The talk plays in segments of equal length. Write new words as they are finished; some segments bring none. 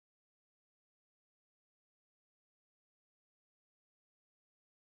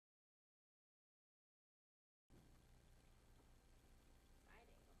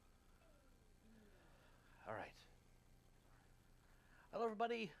Hello,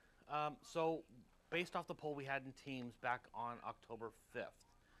 everybody. So, based off the poll we had in Teams back on October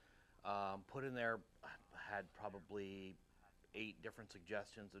 5th, put in there, had probably 8 different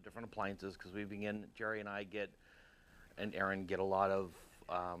suggestions of different appliances because we begin, Jerry and I get, and Aaron get a lot of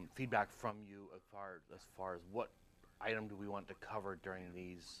feedback from you as far as what item do we want to cover during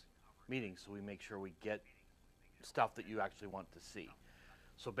these meetings, so we make sure we get stuff that you actually want to see.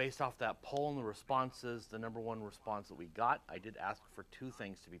 So based off that poll and the responses, the number one response that we got, I did ask for 2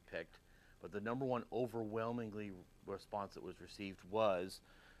 things to be picked, but the number one overwhelmingly response that was received was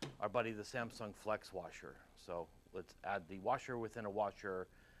our buddy, the Samsung FlexWasher. So let's add the washer within a washer,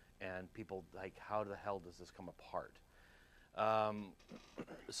 and people like, how the hell does this come apart?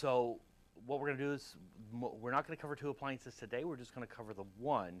 So what we're going to do is, we're not going to cover 2 appliances today, we're just going to cover the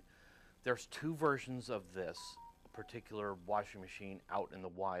one. There's 2 versions of this particular washing machine out in the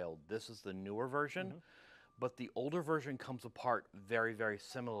wild. This is the newer version, but the older version comes apart very, very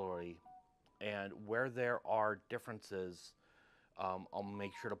similarly. And where there are differences, I'll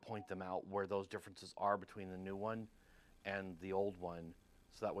make sure to point them out where those differences are between the new one and the old one,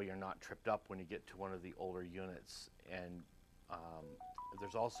 so that way you're not tripped up when you get to one of the older units. And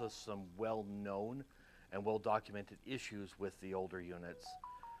there's also some well-known and well-documented issues with the older units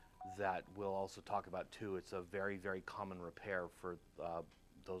that we'll also talk about too. It's a very, very common repair for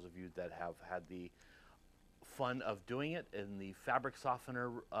those of you that have had the fun of doing it. In the fabric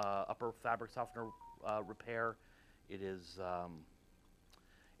softener, upper fabric softener repair, it is a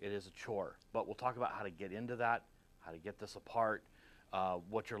chore. But we'll talk about how to get into that, how to get this apart,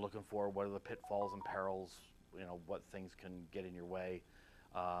 what you're looking for, what are the pitfalls and perils, you know, what things can get in your way.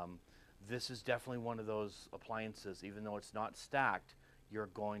 This is definitely one of those appliances, even though it's not stacked, you're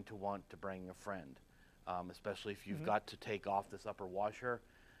going to want to bring a friend, especially if you've got to take off this upper washer.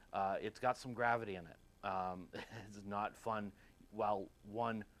 It's got some gravity in it. It's not fun. While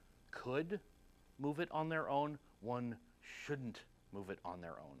one could move it on their own, one shouldn't move it on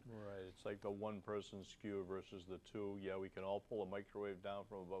their own. Right, it's like the one-person skewer versus the 2. Yeah, we can all pull a microwave down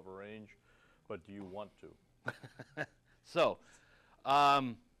from above a range, but do you want to? So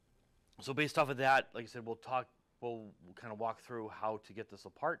based off of that, like I said, we'll kind of walk through how to get this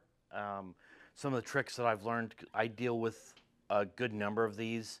apart. Some of the tricks that I've learned, I deal with a good number of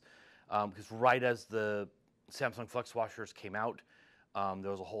these, because right as the Samsung FlexWashers came out, there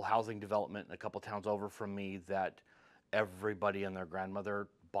was a whole housing development in a couple towns over from me that everybody and their grandmother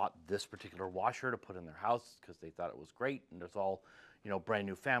bought this particular washer to put in their house because they thought it was great. And there's all, you know, brand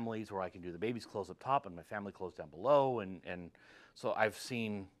new families where I can do the baby's clothes up top and my family clothes down below. And so I've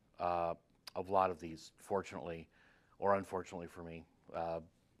seen a lot of these, fortunately or unfortunately for me.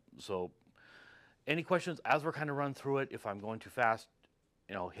 So any questions as we're kind of run through it? If I'm going too fast,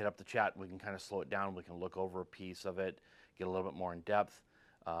 you know, hit up the chat and we can kind of slow it down. We can look over a piece of it, get a little bit more in depth.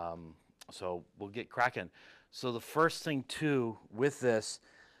 So we'll get cracking. So the first thing too with this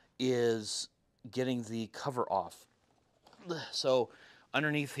is getting the cover off. So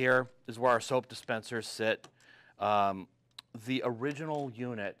underneath here is where our soap dispensers sit. The original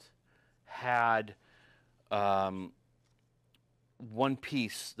unit had one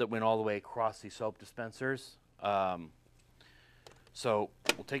piece that went all the way across the soap dispensers. So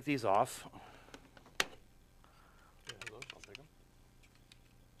we'll take these off. Yeah, those, I'll take them.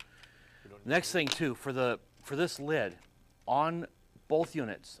 Next thing too, for this lid, on both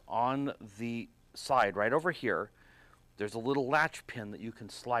units, on the side right over here, there's a little latch pin that you can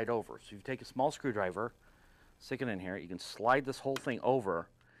slide over. So if you take a small screwdriver, stick it in here, you can slide this whole thing over,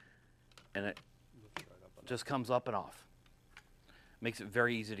 and it just comes up and off. Makes it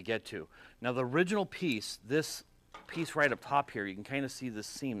very easy to get to. Now the original piece, this piece right up top here, you can kind of see the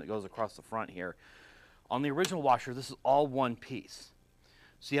seam that goes across the front here. On the original washer, this is all one piece.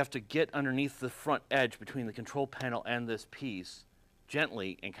 So you have to get underneath the front edge between the control panel and this piece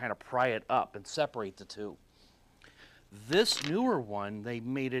gently and kind of pry it up and separate the 2. This newer one, they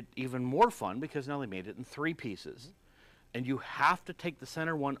made it even more fun because now they made it in 3 pieces. And you have to take the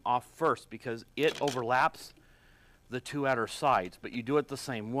center one off first because it overlaps the 2 outer sides, but you do it the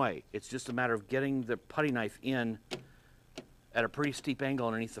same way. It's just a matter of getting the putty knife in at a pretty steep angle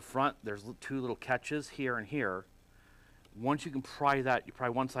underneath the front. There's 2 little catches here and here. Once you can pry that, you pry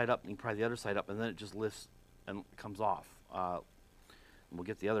one side up and you pry the other side up, and then it just lifts and comes off. We'll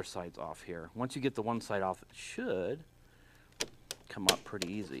get the other sides off here. Once you get the one side off, it should come up pretty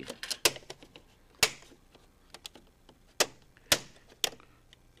easy.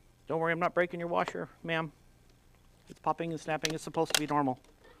 Don't worry, I'm not breaking your washer, ma'am. It's popping and snapping. It's supposed to be normal.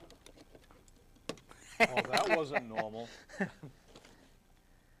 Oh, that wasn't normal. All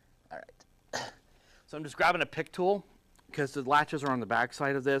right. So I'm just grabbing a pick tool, because the latches are on the back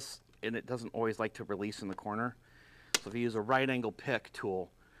side of this, and it doesn't always like to release in the corner. So if you use a right angle pick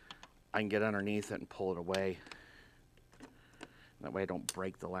tool, I can get underneath it and pull it away. That way I don't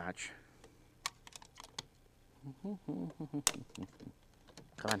break the latch. Come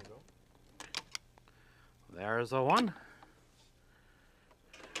on. There's the one.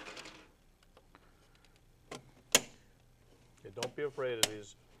 Yeah, don't be afraid of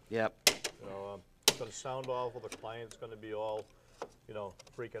these. Yep. You know, it's going to sound awful. The client's going to be all, you know,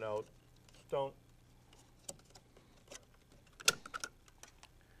 freaking out. Don't.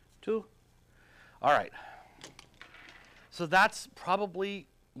 Two. All right. So that's probably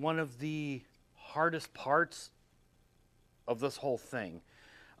one of the hardest parts of this whole thing,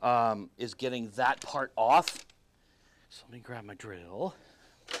 is getting that part off. So let me grab my drill.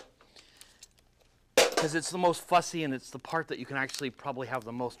 Because it's the most fussy, and it's the part that you can actually probably have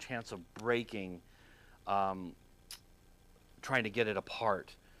the most chance of breaking, trying to get it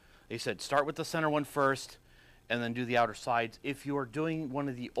apart. They said start with the center one first, and then do the outer sides. If you are doing one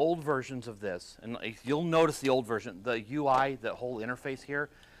of the old versions of this, and you'll notice the old version, the UI, the whole interface here,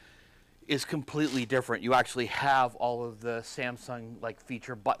 is completely different. You actually have all of the Samsung like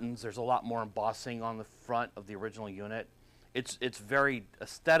feature buttons. There's a lot more embossing on the front of the original unit. It's very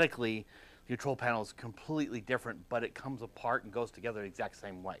aesthetically, the control panel is completely different, but it comes apart and goes together the exact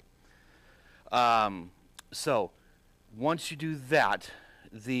same way. So once you do that,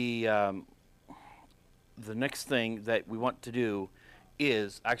 the next thing that we want to do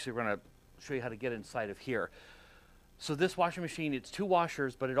is, actually we're going to show you how to get inside of here. So this washing machine, it's 2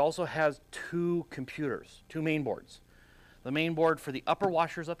 washers, but it also has 2 computers, 2 main boards. The main board for the upper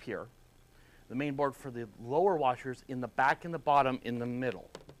washers up here, the main board for the lower washers in the back and the bottom in the middle,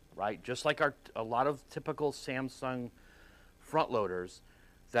 right? Just like a lot of typical Samsung front loaders,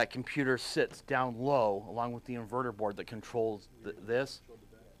 that computer sits down low along with the inverter board that controls this,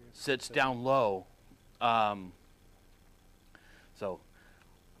 sits down low.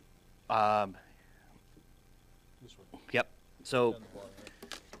 This one. Yep. So Down the bottom,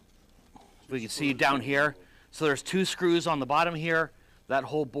 right? we can see down here. So there's 2 screws on the bottom here. That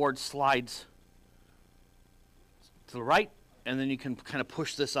whole board slides to the right, and then you can kind of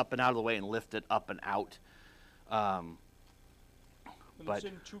push this up and out of the way and lift it up and out. And But- it's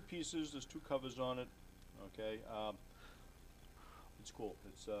in 2 pieces. There's 2 covers on it. Okay. It's cool.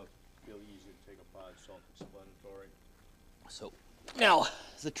 It's really easy to take apart. Self-explanatory. So now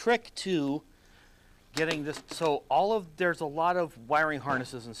the trick to getting this, so there's a lot of wiring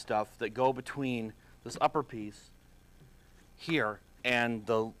harnesses and stuff that go between this upper piece here and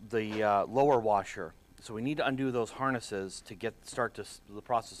the lower washer. So we need to undo those harnesses to start the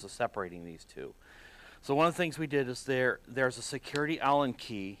process of separating these two. So one of the things we did is there's a security Allen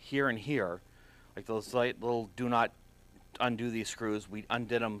key here and here, like those little do not undo these screws. We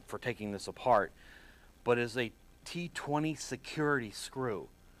undid them for taking this apart, but is a T20 security screw,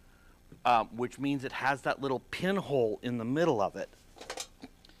 which means it has that little pinhole in the middle of it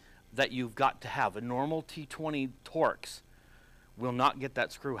that you've got to have. A normal T20 Torx will not get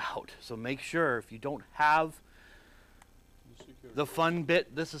that screw out. So make sure, if you don't have the fun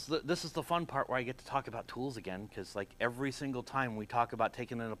bit, this is the fun part where I get to talk about tools again, because like every single time we talk about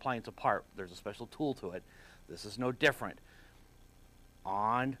taking an appliance apart, there's a special tool to it. This is no different.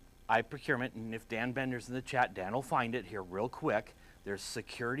 On iProcurement, and if Dan Bender's in the chat, Dan will find it here real quick. There's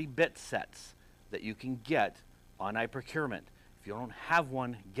security bit sets that you can get on iProcurement. If you don't have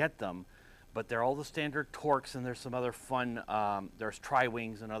one, get them. But they're all the standard Torx, and there's some other fun, there's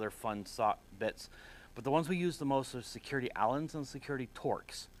Tri-Wings and other fun bits. But the ones we use the most are security Allens and security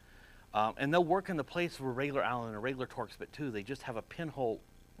Torx. And they'll work in the place of a regular Allen and a regular Torx bit too. They just have a pinhole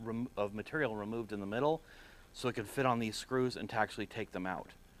of material removed in the middle so it can fit on these screws and to actually take them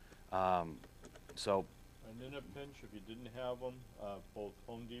out. And in a pinch, if you didn't have them, both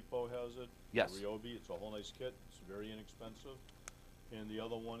Home Depot has it. Yes. Ryobi, it's a whole nice kit. It's very inexpensive. And the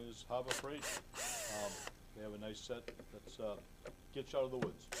other one is Harbor Freight. They have a nice set that's gets you out of the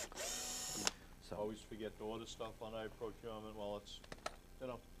woods. So Always forget to order stuff on iProcurement. Well, it's, you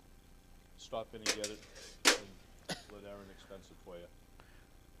know, stop in and get it, and let Aaron expense it for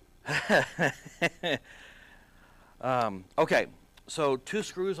you. Okay, so 2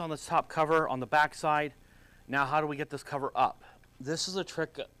 screws on the top cover on the back side. Now how do we get this cover up? This is a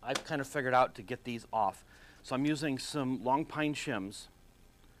trick I've kind of figured out to get these off. So I'm using some long pine shims,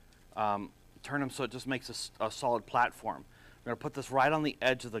 turn them so it just makes a solid platform. I'm going to put this right on the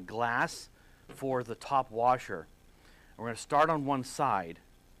edge of the glass for the top washer. And we're going to start on one side.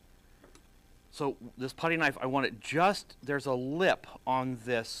 So this putty knife, I want it just, there's a lip on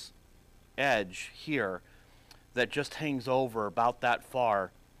this edge here that just hangs over about that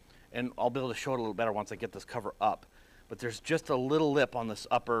far, and I'll be able to show it a little better once I get this cover up. But there's just a little lip on this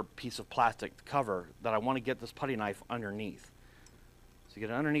upper piece of plastic cover that I want to get this putty knife underneath. So you get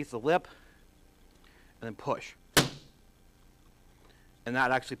it underneath the lip, and then push. And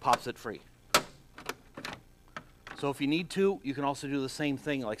that actually pops it free. So if you need to, you can also do the same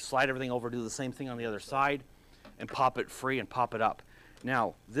thing, like slide everything over, do the same thing on the other side, and pop it free and pop it up.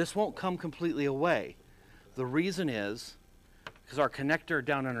 Now, this won't come completely away. The reason is, because our connector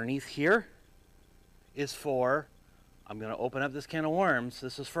down underneath here is for, I'm going to open up this can of worms,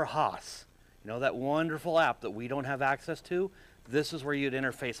 this is for Haas. You know that wonderful app that we don't have access to? This is where you'd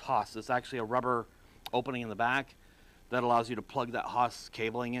interface Haas. It's actually a rubber opening in the back that allows you to plug that Haas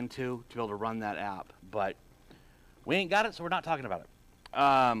cabling into to be able to run that app. But we ain't got it, so we're not talking about it.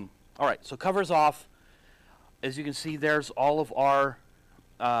 All right, so cover's off. As you can see, there's all of our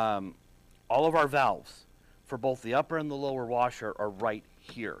valves for both the upper and the lower washer are right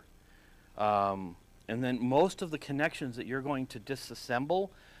here. And then most of the connections that you're going to disassemble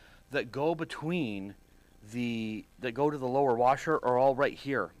that go between that go to the lower washer are all right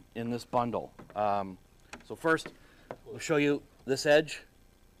here in this bundle. So first, I'll show you this edge.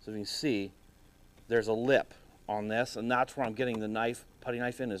 So you can see there's a lip on this, and that's where I'm getting the knife, putty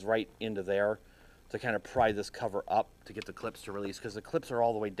knife in, is right into there to kind of pry this cover up to get the clips to release, because the clips are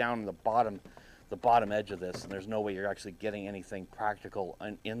all the way down in the bottom edge of this, and there's no way you're actually getting anything practical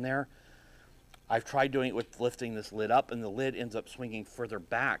in there. I've tried doing it with lifting this lid up, and the lid ends up swinging further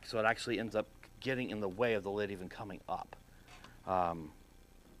back, so it actually ends up getting in the way of the lid even coming up,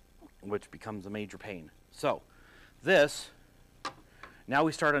 which becomes a major pain. So this, now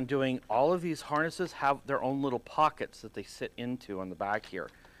we start undoing. All of these harnesses have their own little pockets that they sit into on the back here.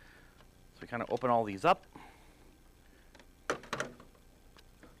 So we kind of open all these up.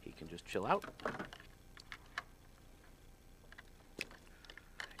 He can just chill out.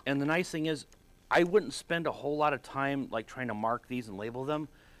 And the nice thing is, I wouldn't spend a whole lot of time like trying to mark these and label them.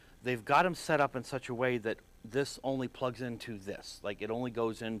 They've got them set up in such a way that this only plugs into this. Like it only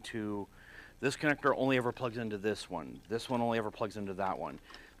goes into, this connector only ever plugs into this one. This one only ever plugs into that one.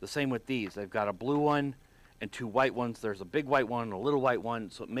 The same with these. They've got a blue one and two white ones. There's a big white one and a little white one.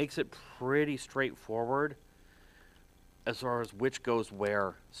 So it makes it pretty straightforward as far as which goes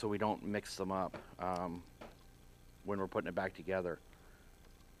where, so we don't mix them up when we're putting it back together.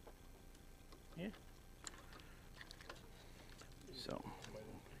 Yeah. So.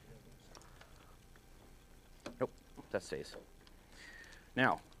 Nope, that stays.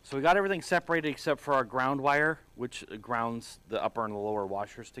 Now, so we got everything separated except for our ground wire, which grounds the upper and the lower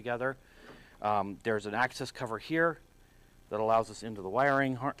washers together. There's an access cover here that allows us into the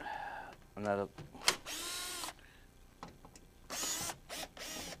wiring. And that,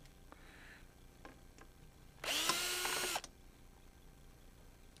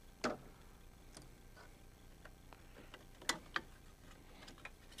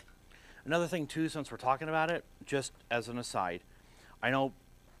 another thing too, since we're talking about it, just as an aside, I know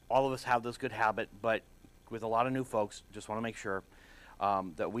all of us have this good habit, but with a lot of new folks, just want to make sure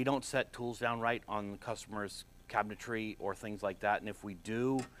that we don't set tools down right on the customer's cabinetry or things like that. And if we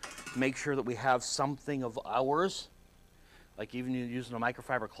do, make sure that we have something of ours, like even using a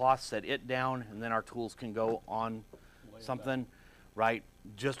microfiber cloth, set it down, and then our tools can go on something, right?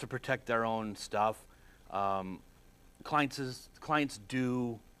 Just to protect their own stuff. Clients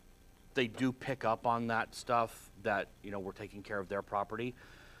do pick up on that stuff, that, you know, we're taking care of their property.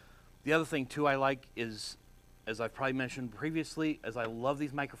 The other thing too I like is, as I've probably mentioned previously, as I love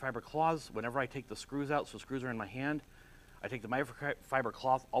these microfiber cloths, whenever I take the screws out, so screws are in my hand, I take the microfiber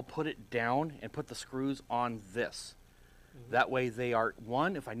cloth, I'll put it down and put the screws on this. That way they are,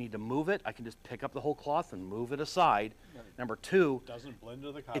 one, if I need to move it, I can just pick up the whole cloth and move it aside. Number two, Doesn't blend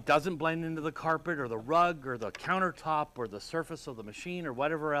into the carpet. it doesn't blend into the carpet or the rug or the countertop or the surface of the machine or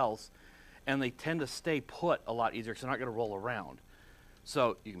whatever else. And they tend to stay put a lot easier because they're not going to roll around.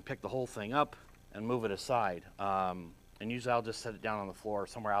 So you can pick the whole thing up and move it aside. And usually I'll just set it down on the floor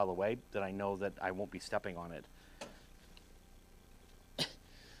somewhere out of the way that I know that I won't be stepping on it.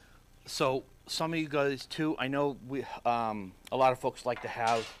 So some of you guys too, I know we, a lot of folks like to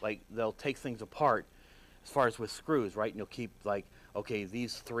have, like, they'll take things apart as far as with screws, right? And you'll keep like, okay,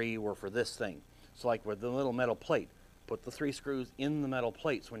 these three were for this thing. So like with the little metal plate, put the 3 screws in the metal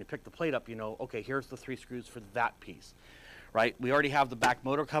plate. So when you pick the plate up, you know, okay, here's the 3 screws for that piece, right? We already have the back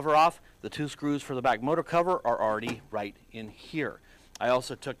motor cover off. The 2 screws for the back motor cover are already right in here. I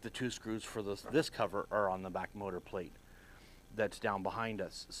also took the 2 screws for this cover are on the back motor plate that's down behind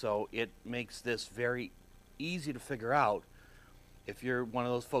us. So it makes this very easy to figure out if you're one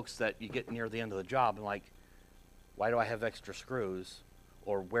of those folks that you get near the end of the job and like, why do I have extra screws?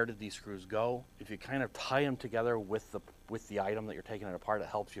 Or where did these screws go? If you kind of tie them together with the item that you're taking it apart, it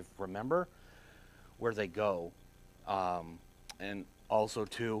helps you remember where they go. And also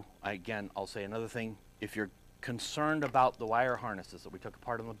too, again, I'll say another thing, if you're concerned about the wire harnesses that we took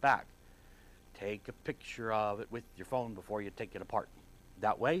apart on the back, take a picture of it with your phone before you take it apart.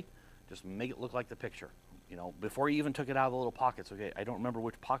 That way, just make it look like the picture. You know, before you even took it out of the little pockets, okay, I don't remember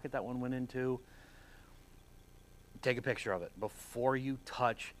which pocket that one went into. Take a picture of it before you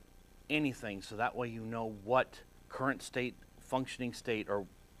touch anything, so that way you know what current state, functioning state, or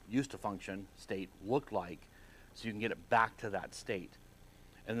used to function state looked like, so you can get it back to that state.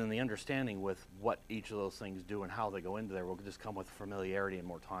 And then the understanding with what each of those things do and how they go into there will just come with familiarity and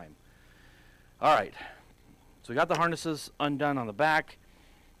more time. All right, so we got the harnesses undone on the back.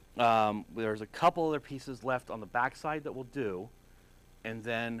 There's a couple other pieces left on the back side that we'll do, and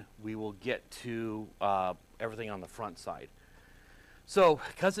then we will get to everything on the front side. So,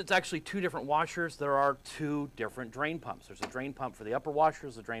 because it's actually two different washers, there are two different drain pumps. There's a drain pump for the upper washer,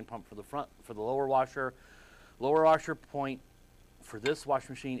 there's a drain pump for the front, for the lower washer. Lower washer point for this washing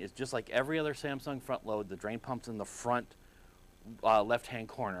machine is just like every other Samsung front load. The drain pump's in the front left-hand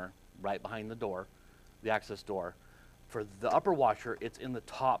corner, right behind the door, the access door. For the upper washer, it's in the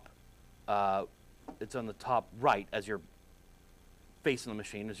top. It's on the top right as you're facing the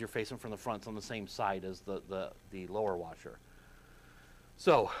machine. As you're facing from the front, it's on the same side as the lower washer.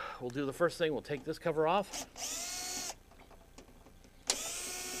 So we'll do the first thing. We'll take this cover off.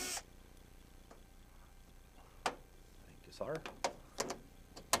 Thank you, sir.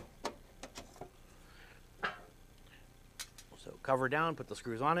 So cover down, put the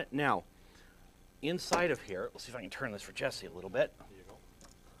screws on it. Now, inside of here, let's see if I can turn this for Jesse a little bit. There you go.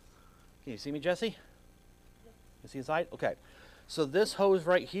 Can you see me, Jesse? Yeah. You see inside? Okay. So this hose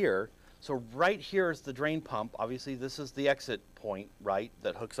right here, so right here is the drain pump. Obviously, this is the exit point, right,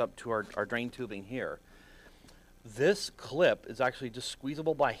 that hooks up to our drain tubing here. This clip is actually just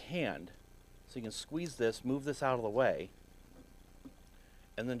squeezable by hand. So you can squeeze this, move this out of the way,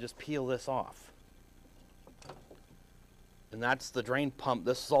 and then just peel this off. And that's the drain pump.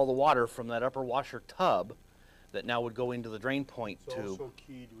 This is all the water from that upper washer tub that now would go into the drain point It's tube. also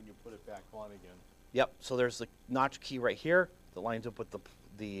keyed when you put it back on again. Yep, so there's the notch key right here that lines up with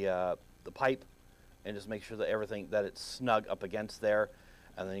the pipe, and just make sure that everything, that it's snug up against there,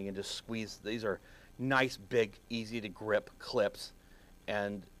 and then you can just squeeze. These are nice, big, easy to grip clips,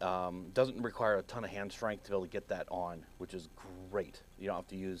 and doesn't require a ton of hand strength to be able to get that on, which is great. You don't have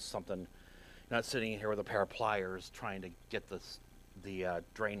to use something, you're not sitting in here with a pair of pliers trying to get the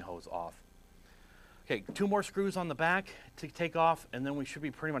drain hose off. Okay, two more screws on the back to take off, and then we should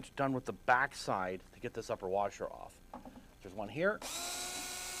be pretty much done with the back side to get this upper washer off. There's one here.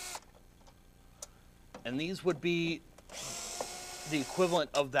 And these would be the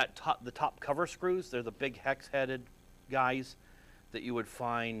equivalent of that the top cover screws. They're the big hex-headed guys that you would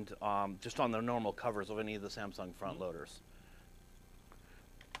find just on the normal covers of any of the Samsung front loaders.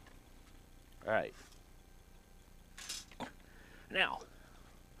 All right. Now,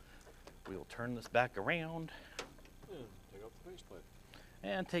 we will turn this back around Take off the faceplate.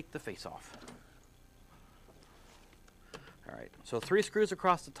 and take the face off. All right, so 3 screws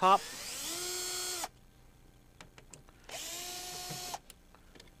across the top.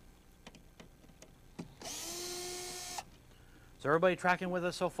 Is everybody tracking with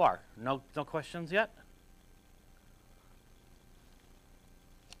us so far? No questions yet?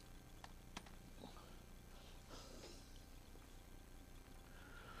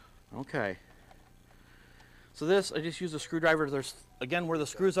 Okay. So this, I just use a screwdriver. There's, again, where the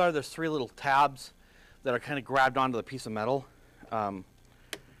screws are, there's 3 little tabs that are kind of grabbed onto the piece of metal.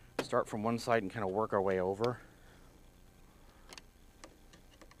 Start from one side and kind of work our way over.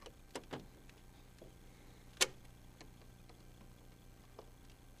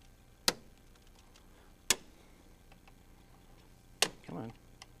 Come on.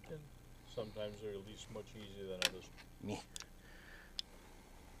 And sometimes they're at least much easier than others. Me.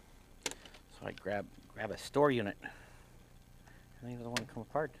 So I grab a store unit. And they don't want to come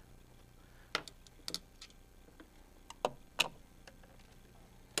apart.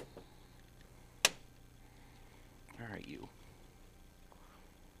 All right, you.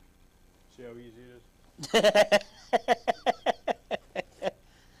 See how easy it is?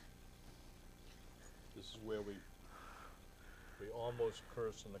 This is where we almost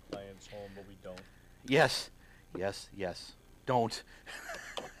curse in the client's home, but we don't. Yes, yes, yes. Don't.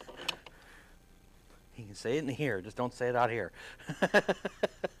 You can say it in here, just don't say it out here.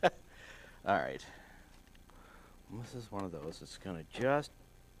 All right. This is one of those. It's going to just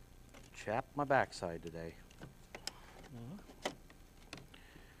chap my backside today.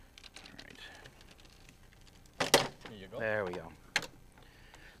 There you go. There we go.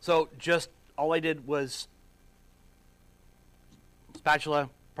 So just all I did was spatula,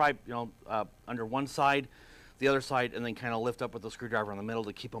 probably under one side, the other side, and then kind of lift up with the screwdriver in the middle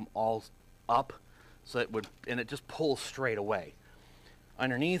to keep them all up, so it just pulls straight away.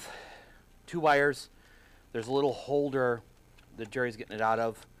 Underneath, 2 wires. There's a little holder that Jerry's getting it out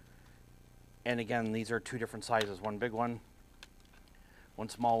of, and again, these are 2 different sizes: one big one, one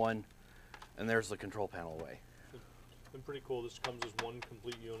small one, and there's the control panel away. Been pretty cool. This comes as one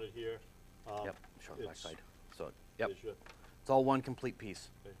complete unit here. Yep, show the back side. So, yep, There's your- it's all one complete piece.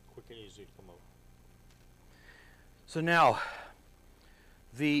 okay, quick and easy to come out. So now,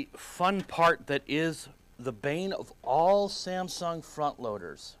 the fun part that is the bane of all Samsung front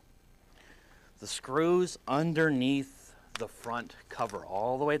loaders: the screws underneath the front cover,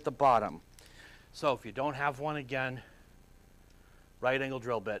 all the way at the bottom. So if you don't have one, again, right angle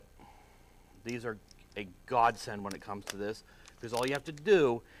drill bit. These are a godsend when it comes to this, because all you have to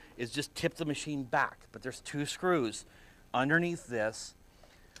do is just tip the machine back. But there's 2 screws underneath this.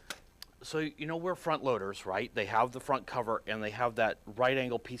 So you know we're front loaders, right? They have the front cover, and they have that right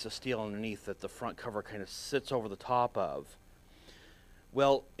angle piece of steel underneath that the front cover kind of sits over the top of.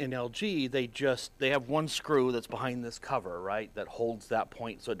 Well, in LG, they have 1 screw that's behind this cover, right, that holds that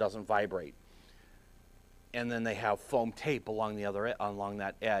point so it doesn't vibrate. And then they have foam tape along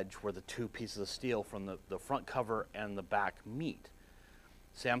that edge where the 2 pieces of steel from the front cover and the back meet.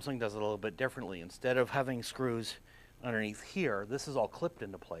 Samsung does it a little bit differently. Instead of having screws underneath here, this is all clipped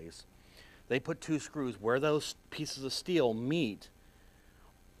into place. They put 2 screws where those pieces of steel meet.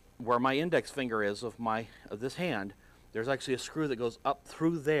 Where my index finger is of this hand, there's actually a screw that goes up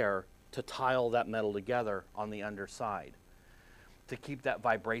through there to tile that metal together on the underside to keep that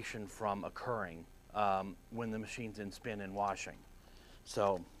vibration from occurring when the machine's in spin and washing.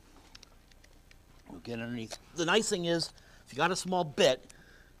 So we'll get underneath. The nice thing is, if you got a small bit,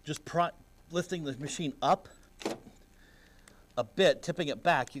 just lifting the machine up a bit, tipping it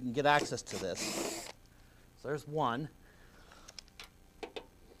back, you can get access to this. So there's one.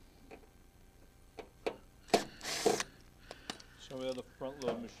 So we have the front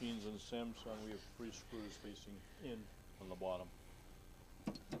load machines in Samsung. We have 3 screws facing in on the bottom.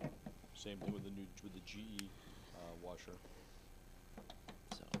 Same thing with the GE washer.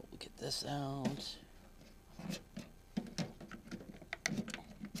 So we'll get this out. Take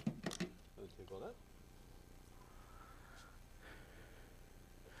all that.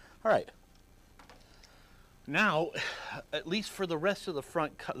 All right. Now, at least for the rest of the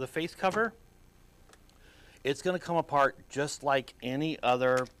the face cover, it's going to come apart just like any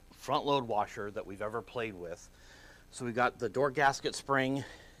other front load washer that we've ever played with. So we got the door gasket spring,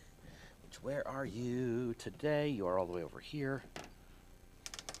 which, where are you today? You are all the way over here.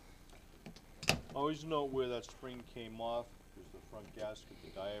 Always note where that spring came off, because the front gasket,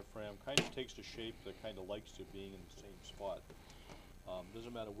 the diaphragm, kind of takes the shape that kind of likes to being in the same spot.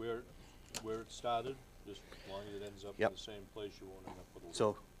 Doesn't matter where it started, just as long as it ends up in the same place, you won't end up with a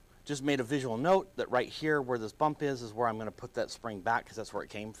So just made a visual note that right here where this bump is where I'm going to put that spring back, because that's where it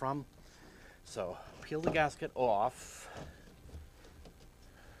came from. So peel the gasket off.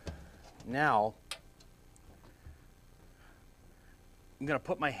 Now I'm going to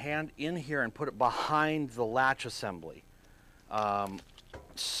put my hand in here and put it behind the latch assembly.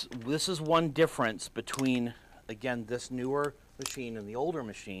 This is one difference between, again, this newer machine and the older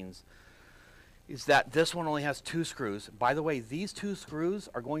machines, is that this one only has 2 screws. By the way, these 2 screws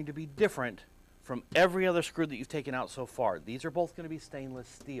are going to be different from every other screw that you've taken out so far. These are both going to be stainless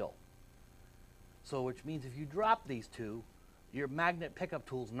steel. So which means if you drop these 2, your magnet pickup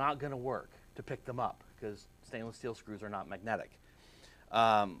tool's not going to work to pick them up, because stainless steel screws are not magnetic.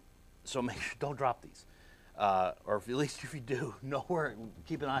 So make sure, don't drop these. Or at least if you do, know where,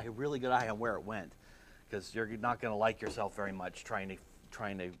 keep a really good eye on where it went, because you're not going to like yourself very much trying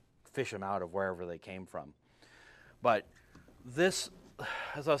to fish them out of wherever they came from. But this,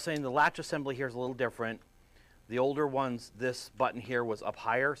 as I was saying, the latch assembly here is a little different. The older ones, this button here was up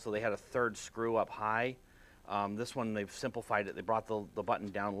higher, so they had a 3rd screw up high. This one, they've simplified it. They brought the button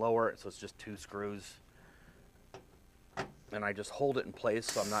down lower, so it's just 2 screws. And I just hold it in place,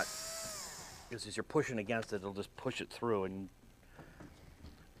 so I'm not, because as you're pushing against it, it'll just push it through and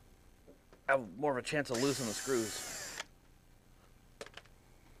have more of a chance of losing the screws.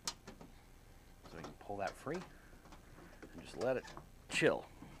 So you can pull that free and just let it chill.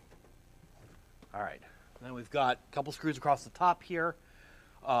 All right, then we've got a couple screws across the top here,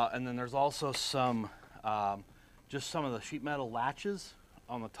 and then there's also some, just some of the sheet metal latches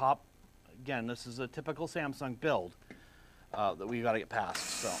on the top. Again, this is a typical Samsung build. that we got to get past.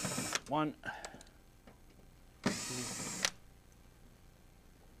 So, 1, 2,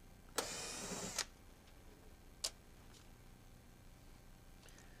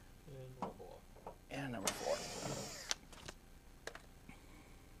 and number 4.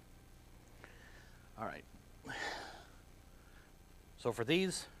 All right. So for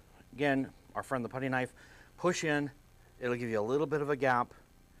these, again, our friend the putty knife, push in, it'll give you a little bit of a gap,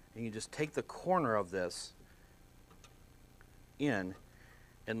 and you just take the corner of this in,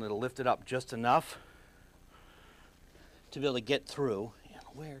 and it'll lift it up just enough to be able to get through. And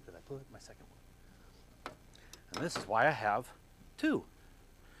where did I put my second one? And this is why I have 2.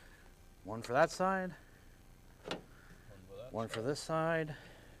 One for that side, one for this side.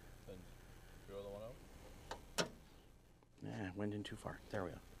 Then throw the one out. Yeah, went in too far. There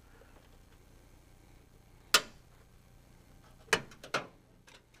we go.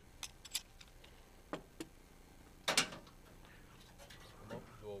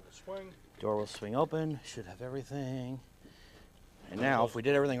 Door will swing. Door will swing open. Should have everything. And now, if we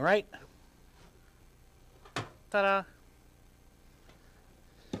did everything right, ta-da!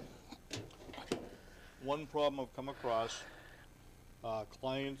 One problem I've come across,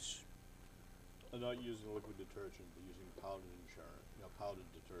 clients are not using liquid detergent, they're using powdered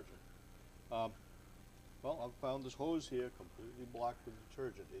detergent. Well, I've found this hose here completely blocked with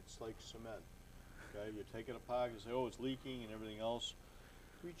detergent. It's like cement. Okay, you take it apart, you say, oh, it's leaking and everything else.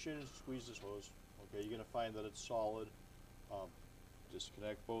 Reach in and squeeze this hose. Okay, you're gonna find that it's solid.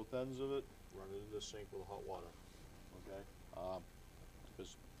 Disconnect both ends of it, run it in the sink with hot water. Okay,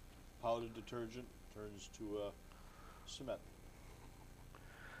 because powdered detergent turns to cement.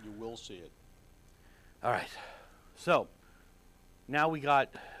 You will see it. All right. So now we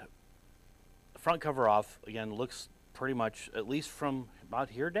got the front cover off. Again, looks pretty much, at least from about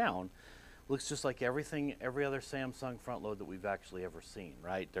here down, looks just like every other Samsung front load that we've actually ever seen,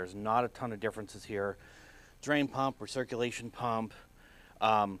 right? There's not a ton of differences here. Drain pump, recirculation pump.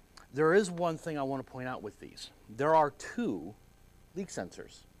 There is one thing I want to point out with these. There are 2 leak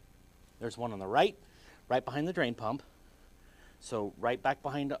sensors. There's one on the right behind the drain pump. So right back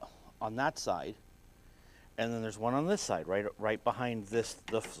behind on that side. And then there's one on this side, right behind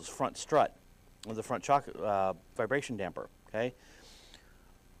the front strut, or the front shock vibration damper, okay?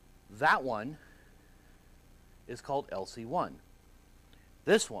 That one is called LC1.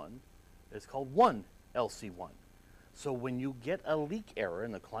 This one is called 1LC1. So when you get a leak error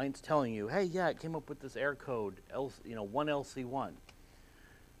and the client's telling you, hey, yeah, it came up with this error code, 1LC1,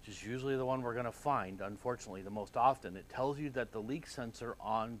 which is usually the one we're going to find, unfortunately, the most often, it tells you that the leak sensor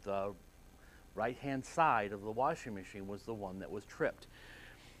on the right-hand side of the washing machine was the one that was tripped.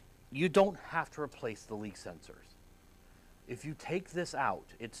 You don't have to replace the leak sensors. If you take this out,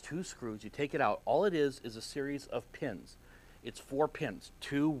 it's 2 screws, you take it out, all it is a series of pins. It's 4 pins,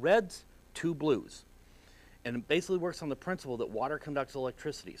 2 reds, 2 blues. And it basically works on the principle that water conducts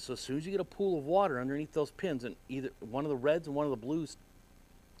electricity. So as soon as you get a pool of water underneath those pins, and either one of the reds and one of the blues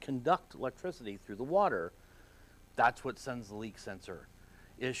conduct electricity through the water, that's what sends the leak sensor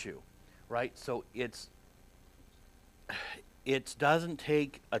issue, right? So it doesn't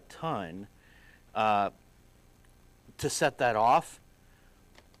take a ton to set that off,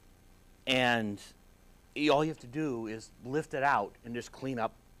 and all you have to do is lift it out and just clean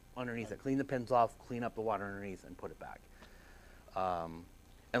up underneath it. Clean the pins off, clean up the water underneath, and put it back.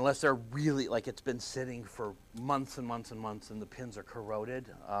 Unless they're really, like, it's been sitting for months and months and months and the pins are corroded.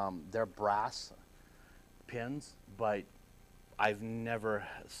 They're brass pins, but I've never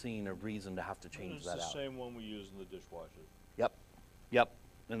seen a reason to have to change that out. It's the same one we use in the dishwasher. Yep,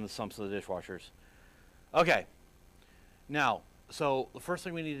 in the sumps of the dishwashers. Okay, now, so the first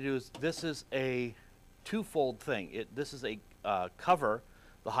thing we need to do is, this is a 2-fold thing. This is a cover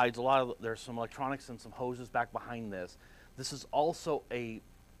that hides a lot of, there's some electronics and some hoses back behind this. This is also a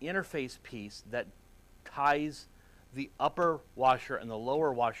interface piece that ties the upper washer and the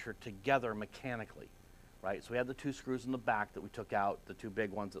lower washer together mechanically, right? So we have the 2 screws in the back that we took out, the 2 big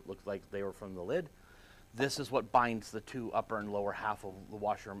ones that looked like they were from the lid. This is what binds the 2 upper and lower half of the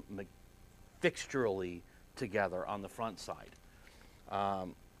washer fixturally together on the front side.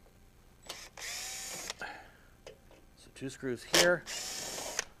 So 2 screws here.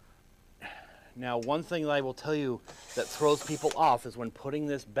 Now, one thing that I will tell you that throws people off is when putting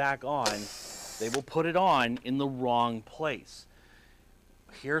this back on, they will put it on in the wrong place.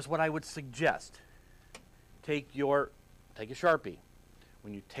 Here's what I would suggest. Take a Sharpie.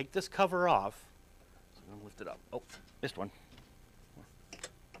 When you take this cover off, so I'm going to lift it up. Oh, missed one.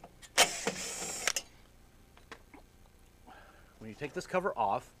 When you take this cover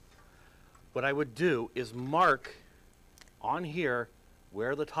off, what I would do is mark on here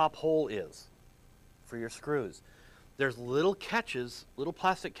where the top hole is for your screws, there's little catches, little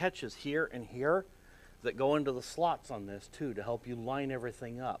plastic catches here and here that go into the slots on this too to help you line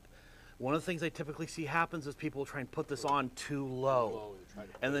everything up. One of the things I typically see happens is people try and put this on too low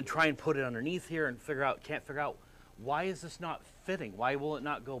and then try and put it underneath here and can't figure out why is this not fitting? Why will it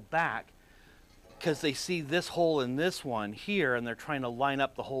not go back? Because they see this hole in this one here and they're trying to line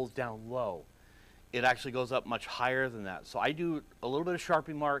up the holes down low. It actually goes up much higher than that. So I do a little bit of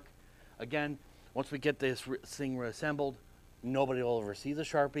Sharpie mark. Again, once we get this thing reassembled, nobody will ever see the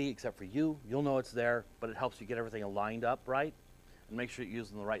Sharpie except for you. You'll know it's there, but it helps you get everything aligned up right and make sure you're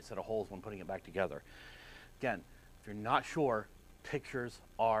using the right set of holes when putting it back together. Again, if you're not sure, pictures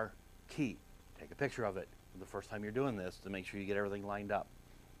are key. Take a picture of it the first time you're doing this to make sure you get everything lined up.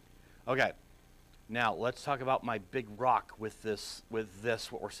 Okay, now let's talk about my big rock with this,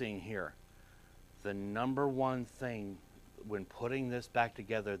 what we're seeing here. The number one thing when putting this back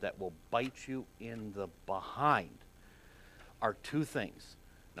together that will bite you in the behind are two things.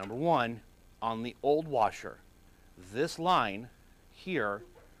 Number one, on the old washer, this line here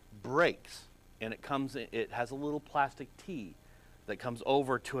breaks and it has a little plastic T that comes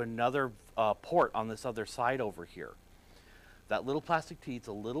over to another port on this other side over here. That little plastic T, it's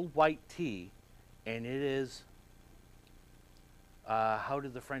a little white T, and it is, how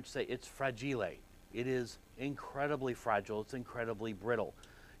did the French say? It's fragile. It is incredibly fragile. It's incredibly brittle.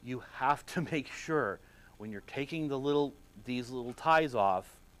 You have to make sure when you're taking these little ties off,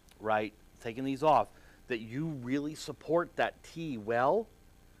 right, taking these off, that you really support that T well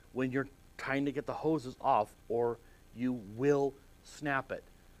when you're trying to get the hoses off, or you will snap it.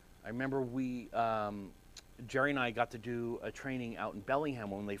 I remember Jerry and I got to do a training out in Bellingham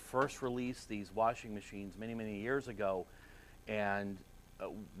when they first released these washing machines many, many years ago, and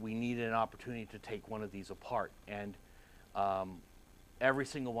we needed an opportunity to take one of these apart, and every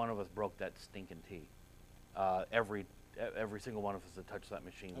single one of us broke that stinking T. Every single one of us that touched that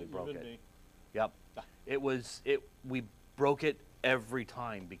machine, we broke it. Me. Yep. We broke it every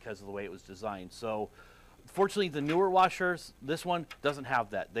time because of the way it was designed. So fortunately, the newer washers, this one doesn't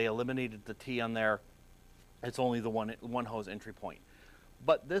have that. They eliminated the T on there. It's only the one hose entry point.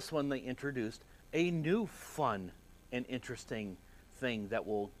 But this one, they introduced a new fun and interesting thing that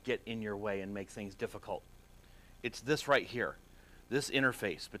will get in your way and make things difficult. It's this right here, this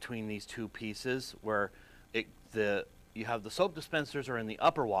interface between these two pieces where you have the soap dispensers are in the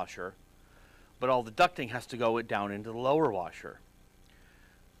upper washer, but all the ducting has to go down into the lower washer.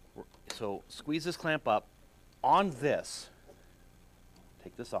 So squeeze this clamp up on this,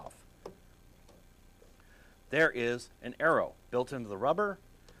 take this off. There is an arrow built into the rubber.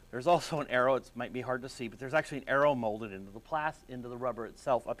 There's also an arrow, it might be hard to see, but there's actually an arrow molded into the rubber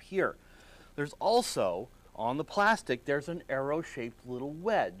itself up here. There's also, on the plastic, there's an arrow-shaped little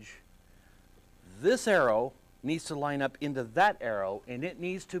wedge. This arrow needs to line up into that arrow, and it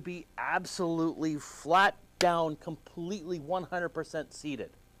needs to be absolutely flat down, completely 100% seated.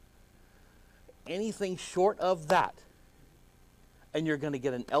 Anything short of that, and you're going to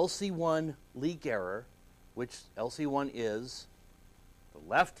get an LC1 leak error, which LC1 is the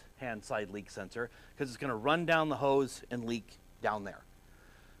left-hand side leak sensor, because it's going to run down the hose and leak down there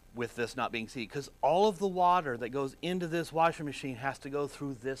with this not being seated. Because all of the water that goes into this washing machine has to go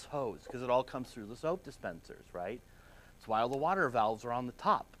through this hose, because it all comes through the soap dispensers, right? That's why all the water valves are on the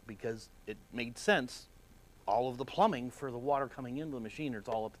top, because it made sense. All of the plumbing for the water coming into the machine, it's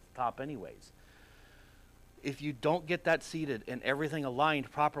all up at the top anyways. If you don't get that seated and everything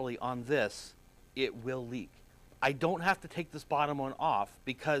aligned properly on this, it will leak. I don't have to take this bottom one off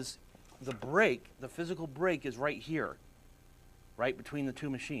because the brake, the physical brake, is right here, right between the two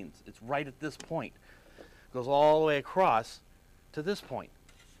machines. It's right at this point. It goes all the way across to this point.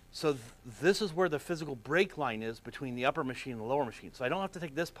 So this is where the physical brake line is between the upper machine and the lower machine. So I don't have to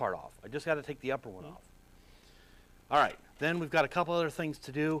take this part off. I just got to take the upper one off. All right, then we've got a couple other things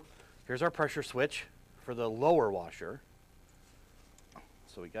to do. Here's our pressure switch for the lower washer.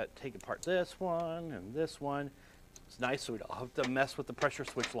 So we got to take apart this one and this one. It's nice so we don't have to mess with the pressure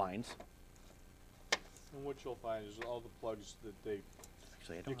switch lines. And what you'll find is all the plugs that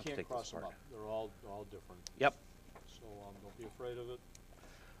Actually, I don't you have to can't take cross this them apart. up. They're all different. Yep. So don't be afraid of it.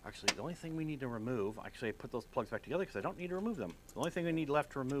 Actually, the only thing we need to remove, actually I put those plugs back together because I don't need to remove them. The only thing we need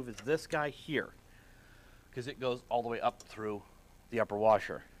left to remove is this guy here, because it goes all the way up through the upper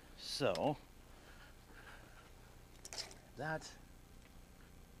washer. So, that.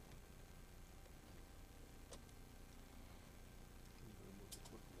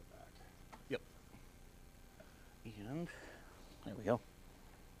 Yep. And there we go.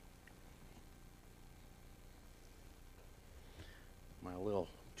 a little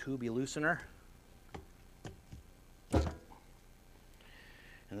tubey loosener.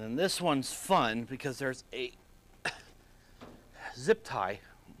 And then this one's fun because there's a zip tie,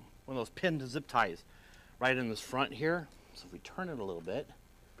 one of those pinned zip ties right in this front here. So if we turn it a little bit,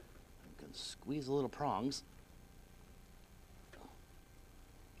 we can squeeze the little prongs.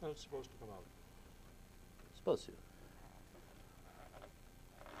 Oh, it's supposed to come out. Supposed to.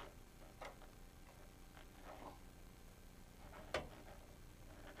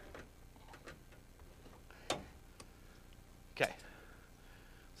 Okay.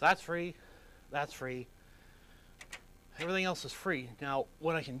 So that's free. That's free. Everything else is free. Now,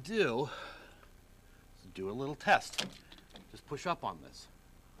 what I can do is do a little test. Just push up on this.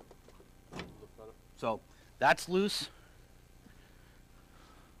 So that's loose.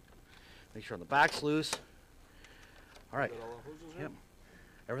 Make sure the back's loose. All right. Yep.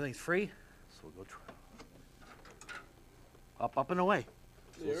 Everything's free. So we'll go up and away.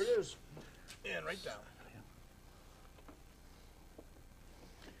 There it is. And right down.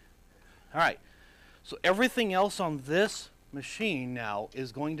 All right. So everything else on this machine now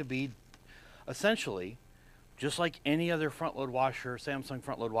is going to be essentially just like any other front load washer, Samsung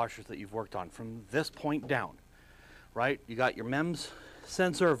front load washers that you've worked on from this point down, right? You got your MEMS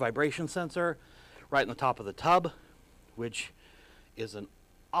sensor, vibration sensor, right in the top of the tub, which is an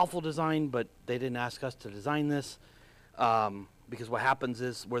awful design, but they didn't ask us to design this because what happens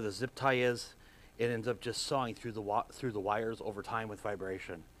is where the zip tie is, it ends up just sawing through the wires over time with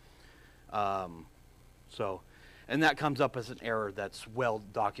vibration. And that comes up as an error that's well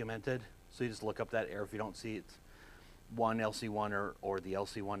documented. So you just look up that error. If you don't see it, one LC1 or the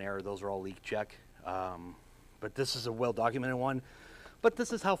LC1 error, those are all leak check. But this is a well documented one. But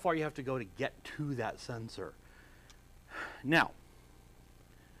this is how far you have to go to get to that sensor. Now,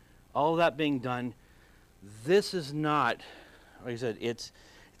 all of that being done, this is not, like I said, it's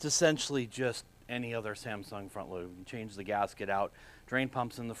essentially just any other Samsung front loader. You can change the gasket out. Drain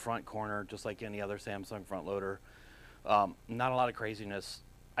pumps in the front corner, just like any other Samsung front loader. Not a lot of craziness.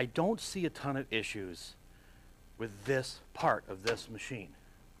 I don't see a ton of issues with this part of this machine.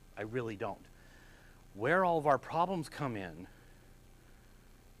 I really don't. Where all of our problems come in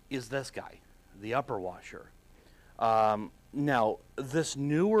is this guy, the upper washer. Now, this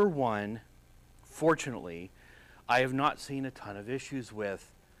newer one, fortunately, I have not seen a ton of issues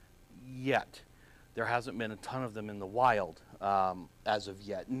with yet. There hasn't been a ton of them in the wild as of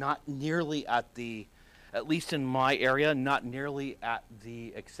yet. Not nearly at least in my area, not nearly at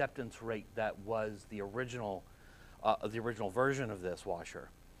the acceptance rate that was the original version of this washer.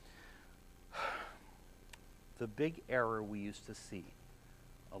 The big error we used to see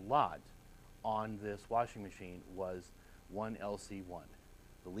a lot on this washing machine was 1LC1,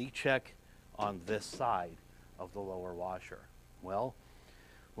 the leak check on this side of the lower washer. Well,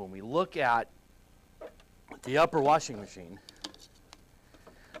 when we look at the upper washing machine,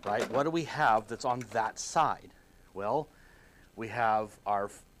 right, what do we have that's on that side? Well, we have our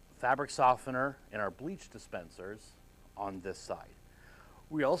fabric softener and our bleach dispensers on this side.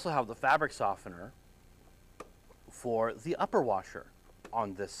 We also have the fabric softener for the upper washer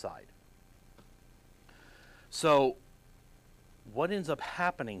on this side. So what ends up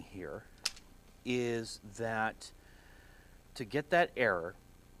happening here is that to get that error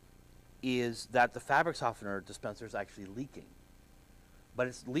is that the fabric softener dispenser is actually leaking. But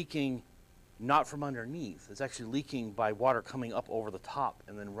it's leaking not from underneath. It's actually leaking by water coming up over the top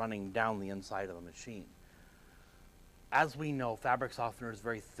and then running down the inside of the machine. As we know, fabric softener is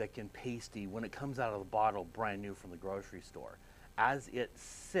very thick and pasty when it comes out of the bottle brand new from the grocery store. As it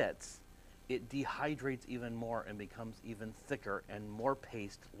sits, it dehydrates even more and becomes even thicker and more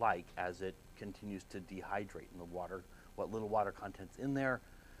paste-like as it continues to dehydrate. And the water, what little water content's in there,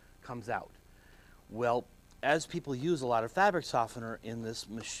 comes out. Well, as people use a lot of fabric softener in this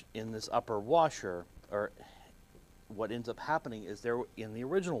upper washer, or what ends up happening is there in the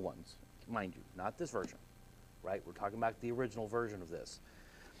original ones, mind you, not this version, right? We're talking about the original version of this.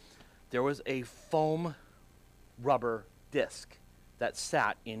 There was a foam rubber disc that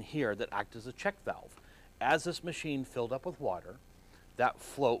sat in here that acted as a check valve. As this machine filled up with water, that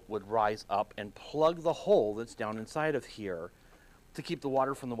float would rise up and plug the hole that's down inside of here to keep the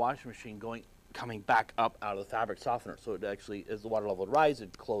water from the washing machine coming back up out of the fabric softener. So it actually, as the water level would rise,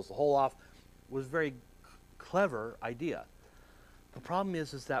 it'd close the hole off. It was a very clever idea. The problem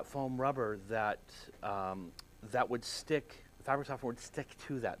is that foam rubber that would stick, the fabric softener would stick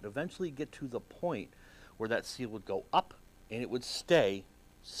to that. Eventually get to the point where that seal would go up and it would stay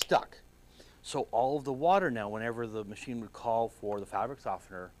stuck. So all of the water now, whenever the machine would call for the fabric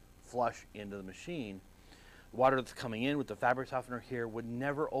softener flush into the machine, Water that's coming in with the fabric softener here would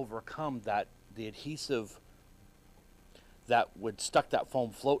never overcome the adhesive that would stuck that foam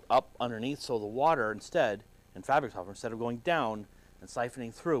float up underneath, so the water instead, and fabric softener, instead of going down and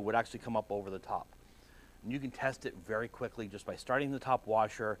siphoning through, would actually come up over the top. And you can test it very quickly just by starting the top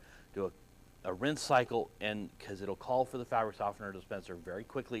washer, do a rinse cycle, and because it'll call for the fabric softener dispenser very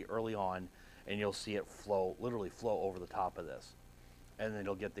quickly early on, and you'll see it flow, literally flow over the top of this. And then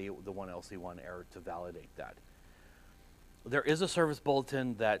you'll get the 1LC1 error to validate that. There is a service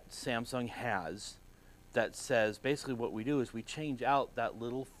bulletin that Samsung has that says basically what we do is we change out that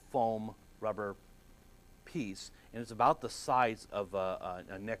little foam rubber piece, and it's about the size of a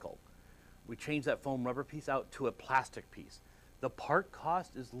nickel. We change that foam rubber piece out to a plastic piece. The part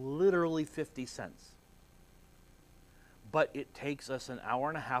cost is literally 50 cents. But it takes us an hour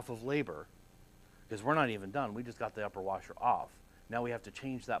and a half of labor, because we're not even done. We just got the upper washer off. Now we have to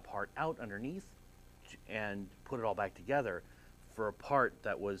change that part out underneath and put it all back together for a part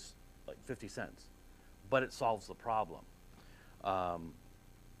that was like 50 cents. But it solves the problem.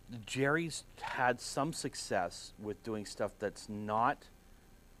 Jerry's had some success with doing stuff that's not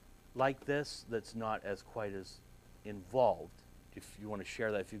like this, that's not as quite as involved. If you want to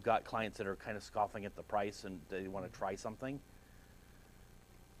share that, if you've got clients that are kind of scoffing at the price and they want to try something.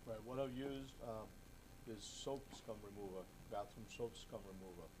 Right, what I've used is soap scum remover, bathroom soap scum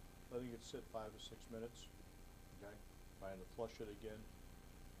remover. Letting it sit 5 or 6 minutes, okay? Trying to flush it again.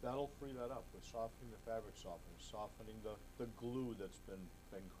 That'll free that up. We're softening the fabric softener, softening the glue that's been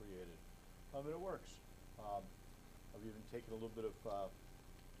created. I mean, it works. I've even taken a little bit of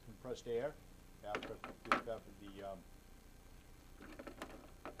compressed air after the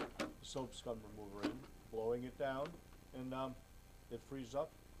soap scum remover in, blowing it down, and it frees up.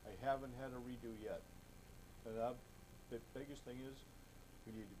 I haven't had a redo yet. And the biggest thing is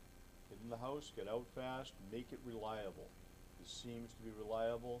we need to get in the house, get out fast, make it reliable. This seems to be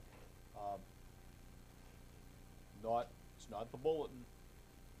reliable. It's not the bulletin,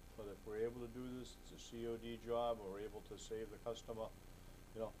 but if we're able to do this, it's a COD job, and we're able to save the customer,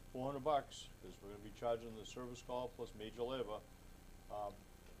 you know, $400, because we're going to be charging the service call plus major labor.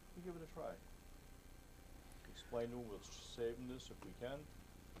 We give it a try. Explain to them we'll save them this if we can,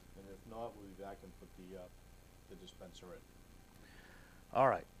 and if not, we'll be back and put the dispenser in. All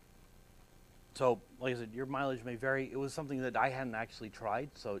right. So, like I said, your mileage may vary. It was something that I hadn't actually tried,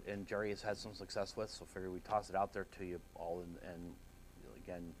 so, and Jerry has had some success with, so I figured we'd toss it out there to you all, and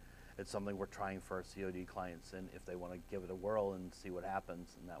again, it's something we're trying for our COD clients, and if they want to give it a whirl and see what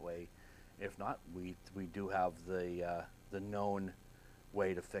happens, and that way, if not, we do have the known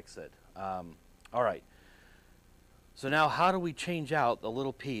way to fix it. All right. So now, how do we change out the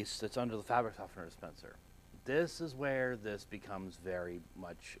little piece that's under the fabric softener dispenser? This is where this becomes very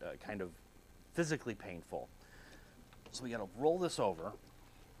much kind of physically painful. So we got to roll this over.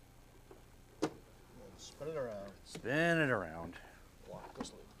 Spin it around. Spin it around. Lock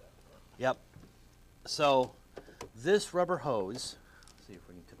this lid down. Yep. So this rubber hose, let's see if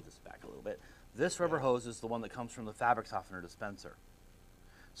we can tip this back a little bit. This rubber hose is the one that comes from the fabric softener dispenser.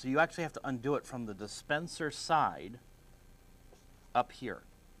 So you actually have to undo it from the dispenser side up here,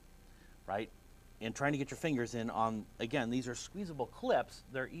 right? And trying to get your fingers in on, again, these are squeezable clips.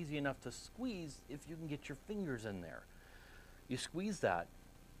 They're easy enough to squeeze if you can get your fingers in there. You squeeze that,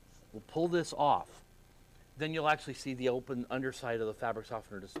 we'll pull this off. Then you'll actually see the open underside of the fabric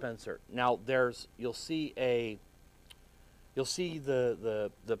softener dispenser. Now you'll see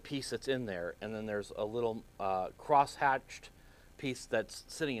the piece that's in there, and then there's a little cross-hatched piece that's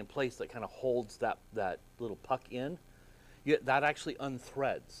sitting in place that kind of holds that little puck in. That actually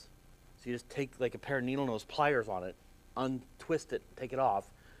unthreads. So you just take like a pair of needle nose pliers on it, untwist it, take it off,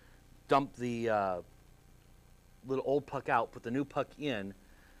 dump the little old puck out, put the new puck in,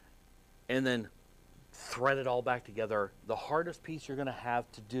 and then thread it all back together. The hardest piece you're going to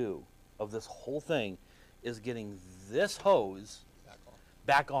have to do of this whole thing is getting this hose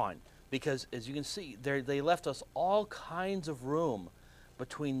back on. Because as you can see, they left us all kinds of room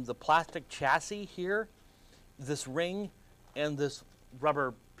between the plastic chassis here, this ring, and this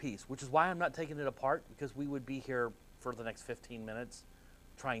rubber piece, which is why I'm not taking it apart, because we would be here for the next 15 minutes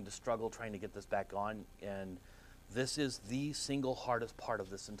trying to get this back on. And this is the single hardest part of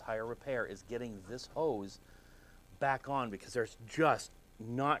this entire repair, is getting this hose back on, because there's just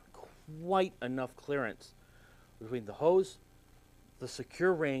not quite enough clearance between the hose, the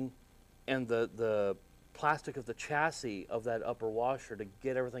secure ring, and the plastic of the chassis of that upper washer to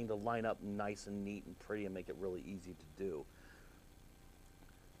get everything to line up nice and neat and pretty and make it really easy to do.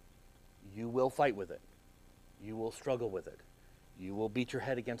 You will fight with it. You will struggle with it. You will beat your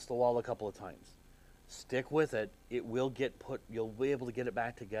head against the wall a couple of times. Stick with it. It will get put, you'll be able to get it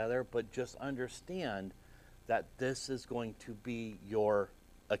back together, but just understand that this is going to be your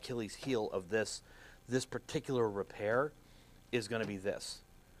Achilles heel of this particular repair is going to be this.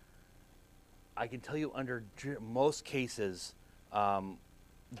 I can tell you under most cases,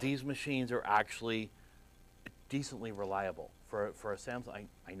 these machines are actually decently reliable. For a Samsung,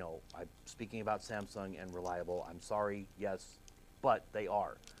 I know, I'm speaking about Samsung and reliable. I'm sorry, yes, but they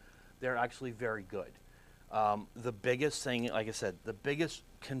are. They're actually very good. The biggest thing, like I said, the biggest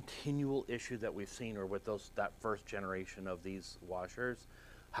continual issue that we've seen are with that first generation of these washers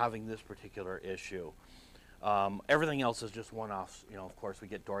having this particular issue. Everything else is just one-offs. You know, of course, we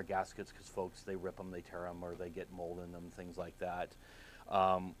get door gaskets because folks, they rip them, they tear them, or they get mold in them, things like that.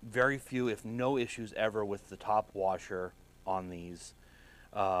 Very few, if no issues ever with the top washer on these.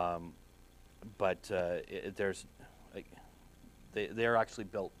 There's, like, they're actually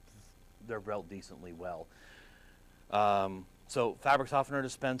built, they're built decently well. So fabric softener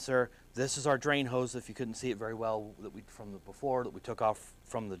dispenser. This is our drain hose. If you couldn't see it very well, that we from the before that we took off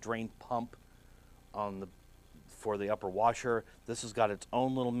from the drain pump for the upper washer. This has got its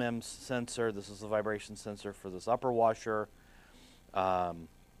own little MEMS sensor. This is the vibration sensor for this upper washer. And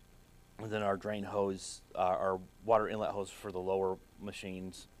then our drain hose, our water inlet hose for the lower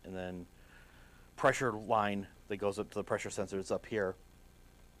machines, and then pressure line that goes up to the pressure sensor is up here,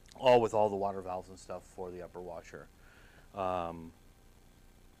 all with all the water valves and stuff for the upper washer.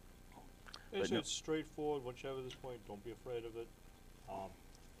 It's straightforward. Once you have at this point, don't be afraid of it.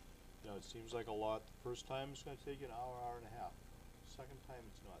 You know, it seems like a lot. The first time it's going to take you an hour, hour and a half. Second time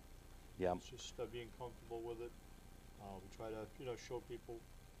it's not. Yeah. It's just being comfortable with it. We try to, you know, show people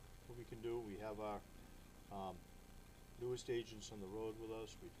what we can do. We have our newest agents on the road with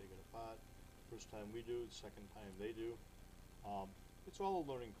us. We take it apart. First time we do, the second time they do. It's all a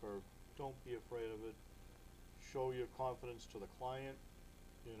learning curve. Don't be afraid of it. Show your confidence to the client.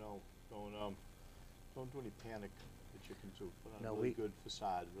 You know, don't do any panic that you can do. Put on a really good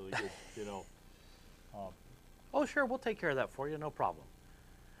facade, really good, you know. Oh, sure, we'll take care of that for you, no problem.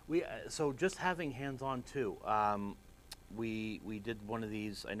 So just having hands-on too. We did one of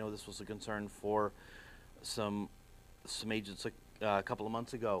these. I know this was a concern for some agents a couple of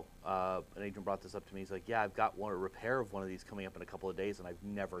months ago. An agent brought this up to me. He's like, "Yeah, I've got a repair of one of these coming up in a couple of days, and I've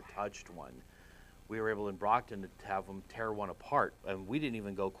never touched one." We were able in Brockton to have them tear one apart, and we didn't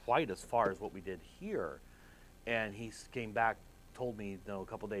even go quite as far as what we did here. And he came back, told me, you know, a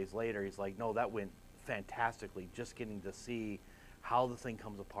couple of days later, he's like, "No, that went fantastically. Just getting to see how the thing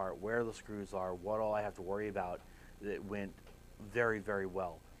comes apart, where the screws are, what all I have to worry about, it went very, very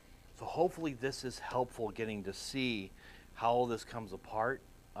well." So hopefully this is helpful getting to see how all this comes apart.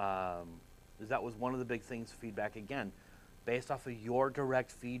 That was one of the big things, feedback again. Based off of your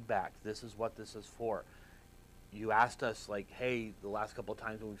direct feedback, this is what this is for. You asked us, like, hey, the last couple of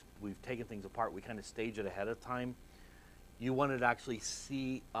times when we've taken things apart, we kind of stage it ahead of time. You wanted to actually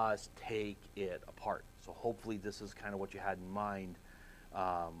see us take it apart. So hopefully this is kind of what you had in mind,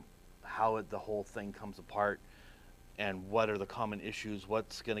 how the whole thing comes apart, and what are the common issues,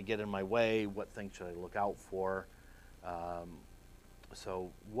 what's going to get in my way, what things should I look out for.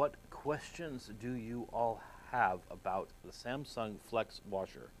 So what questions do you all have about the Samsung Flex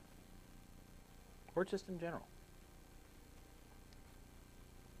washer, or just in general?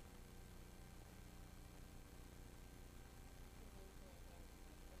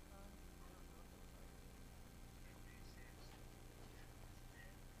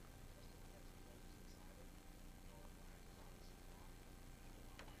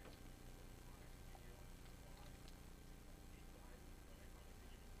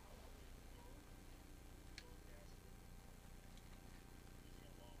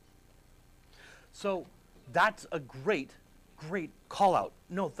 So that's a great call out.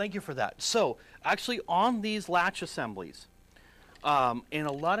 No, thank you for that. So actually on these latch assemblies, and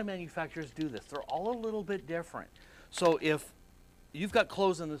a lot of manufacturers do this, they're all a little bit different. So if you've got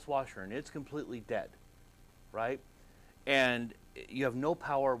clothes in this washer and it's completely dead, right? And you have no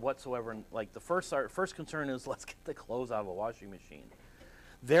power whatsoever, and like the first concern is, let's get the clothes out of a washing machine.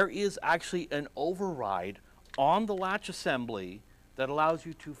 There is actually an override on the latch assembly that allows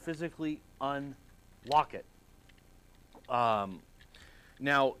you to physically unlock it.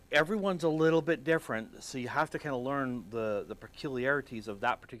 Now, everyone's a little bit different, so you have to kind of learn the peculiarities of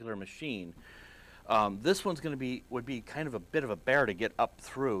that particular machine. This one's would be kind of a bit of a bear to get up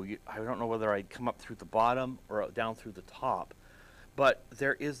through. I don't know whether I'd come up through the bottom or down through the top, but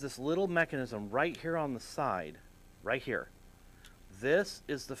there is this little mechanism right here on the side, right here. This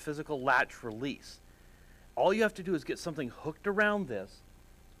is the physical latch release. All you have to do is get something hooked around this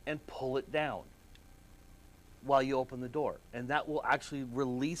and pull it down. while you open the door, and that will actually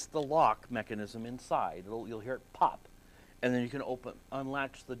release the lock mechanism inside. You'll hear it pop, and then you can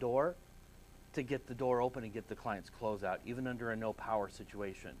unlatch the door to get the door open and get the client's closeout, even under a no power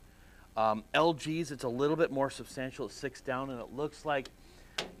situation. LG's, it's a little bit more substantial. It's 6 down, and it looks like,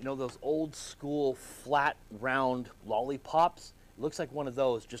 you know, those old school flat round lollipops. It looks like one of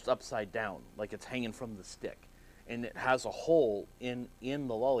those just upside down, like it's hanging from the stick, and it has a hole in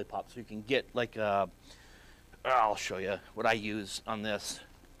the lollipop, so you can get like a, I'll show you what I use on this,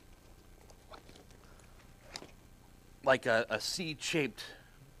 like a C-shaped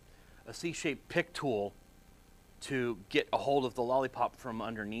pick tool to get a hold of the lollipop from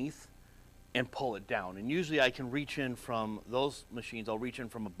underneath and pull it down. And usually I can reach in from those machines, I'll reach in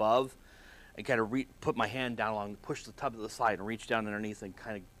from above and kind of put my hand down along, push the tub to the side and reach down underneath and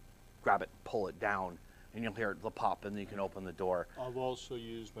kind of grab it, pull it down, and you'll hear the pop, and then you can open the door. I've also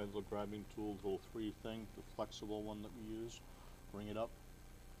used my little grabbing tool, the little 3 thing, the flexible one that we use. Bring it up,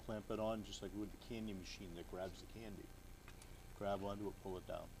 clamp it on, just like with the candy machine that grabs the candy. Grab onto it, pull it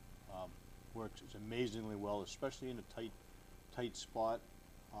down. Works amazingly well, especially in a tight spot.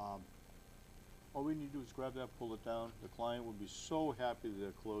 All we need to do is grab that, pull it down. The client will be so happy that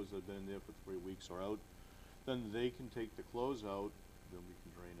their clothes have been there for 3 weeks are out. Then they can take the clothes out, then we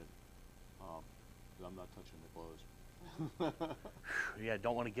can drain it. 'Cause I'm not touching the clothes. Yeah,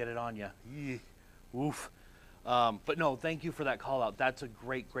 don't want to get it on you. Oof. But no, thank you for that call out. That's a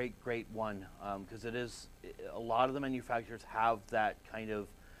great one, because it is, a lot of the manufacturers have that kind of,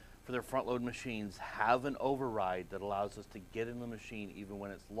 for their front load machines, have an override that allows us to get in the machine even when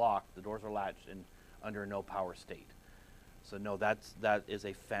it's locked, the doors are latched, and under a no power state. So no, that is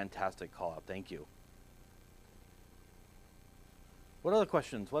a fantastic call out. Thank you. What other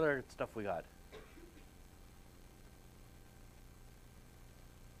questions? What other stuff we got?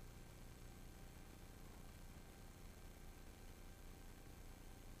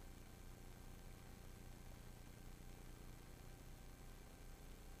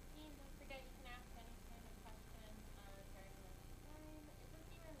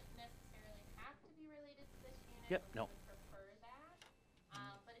 Yep, no. Prefer that.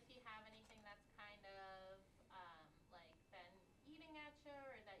 But if you have anything that's kind of like been eating at you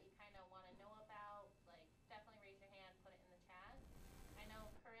or that you kind of want to know about, like definitely raise your hand, put it in the chat. I know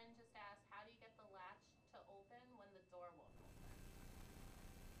Corinne just asked, how do you get the latch to open when the door won't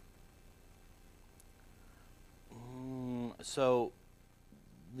open? So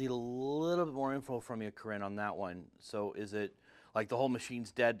need a little bit more info from you, Corinne, on that one. So is it like the whole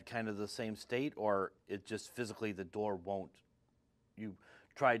machine's dead, kind of the same state, or it just physically the door won't? You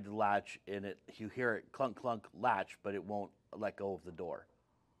tried to latch and you hear it clunk clunk latch, but it won't let go of the door.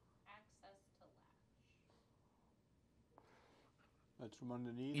 Access to latch. That's from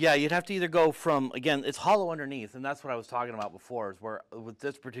underneath? Yeah, you'd have to either go from, again, it's hollow underneath, and that's what I was talking about before, is where with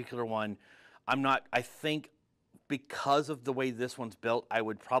this particular one, I think because of the way this one's built, I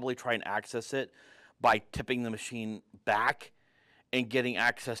would probably try and access it by tipping the machine back and getting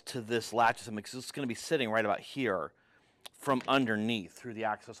access to this latch system, because it's going to be sitting right about here from underneath, through the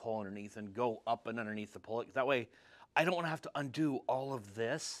access hole underneath, and go up and underneath to pull it. That way, I don't want to have to undo all of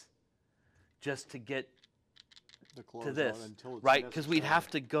this just to get to this, right? Because we'd have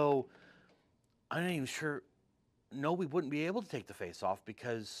to go, I'm not even sure, no, we wouldn't be able to take the face off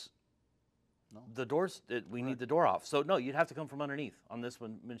because the doors, we need the door off. So no, you'd have to come from underneath on this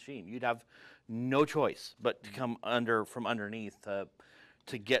one machine. You'd have no choice but to come from underneath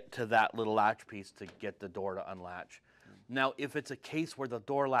to get to that little latch piece to get the door to unlatch. Now, if it's a case where the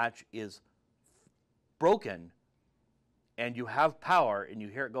door latch is broken and you have power and you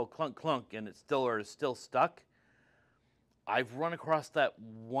hear it go clunk clunk and it's still stuck, I've run across that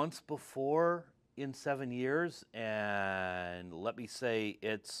once before in 7 years, and let me say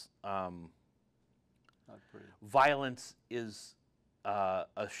it's violence is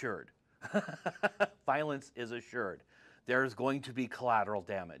assured. Violence is assured. There's going to be collateral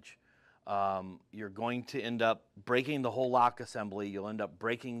damage. You're going to end up breaking the whole lock assembly. You'll end up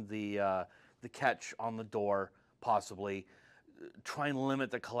breaking the catch on the door, possibly. Try and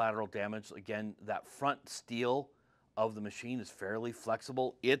limit the collateral damage. Again, that front steel of the machine is fairly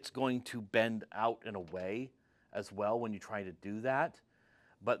flexible. It's going to bend out and away as well when you try to do that.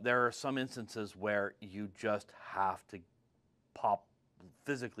 But there are some instances where you just have to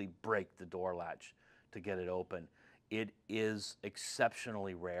physically break the door latch to get it open. It is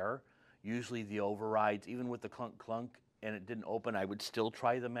exceptionally rare. Usually the overrides, even with the clunk clunk and it didn't open, I would still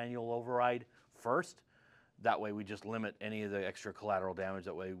try the manual override first. That way we just limit any of the extra collateral damage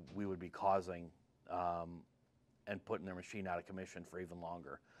that way we would be causing and putting their machine out of commission for even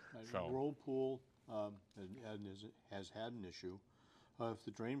longer. Whirlpool, has had an issue. If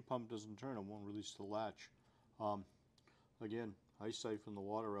the drain pump doesn't turn, it won't release the latch. Again, I siphon the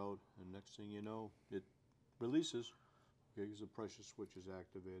water out, and next thing you know, it releases. Because the pressure switch is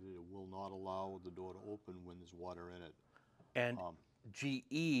activated, it will not allow the door to open when there's water in it. And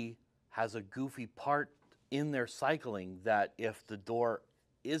GE has a goofy part in their cycling that if the door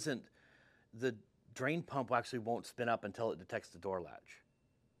isn't, the drain pump actually won't spin up until it detects the door latch.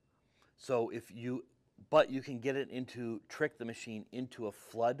 So but you can get it trick the machine into a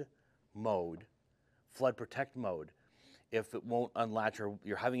flood protect mode. If it won't unlatch or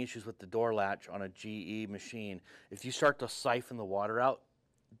you're having issues with the door latch on a GE machine, if you start to siphon the water out,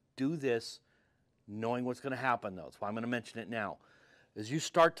 do this knowing what's going to happen though. That's why I'm going to mention it now. As you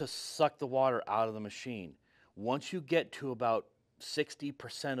start to suck the water out of the machine, once you get to about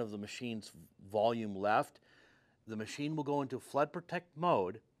 60% of the machine's volume left, the machine will go into flood protect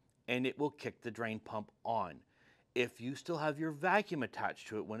mode and it will kick the drain pump on. If you still have your vacuum attached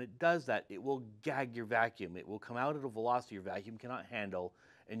to it, when it does that, it will gag your vacuum. It will come out at a velocity your vacuum cannot handle,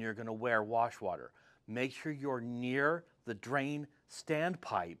 and you're going to wear wash water. Make sure you're near the drain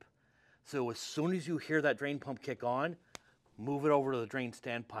standpipe. So as soon as you hear that drain pump kick on, move it over to the drain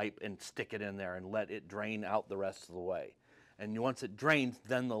standpipe and stick it in there and let it drain out the rest of the way. And once it drains,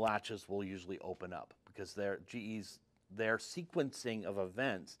 then the latches will usually open up because their sequencing of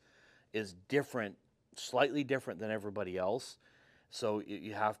events is different, slightly different than everybody else. So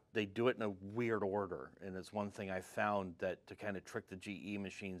they do it in a weird order. And it's one thing I found that to kind of trick the GE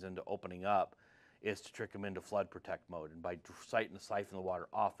machines into opening up is to trick them into flood protect mode. And by siphon the water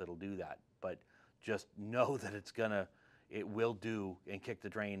off, it'll do that. But just know that it will do and kick the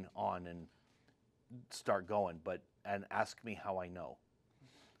drain on and start going. And ask me how I know.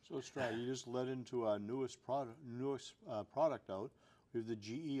 So Strat, you just led into our newest product out. We have the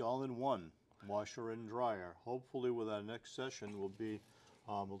GE all-in-one washer and dryer. Hopefully with our next session will be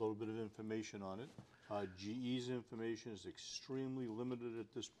a little bit of information on it. GE's information is extremely limited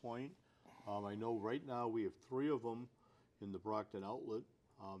at this point. I know right now we have 3 of them in the Brockton outlet,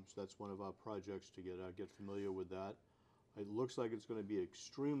 so that's one of our projects to get familiar with that. It looks like it's going to be an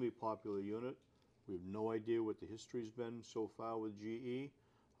extremely popular unit. We have no idea what the history's been so far with GE,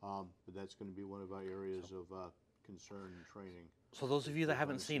 but that's going to be one of our areas of concern and training. So those of you that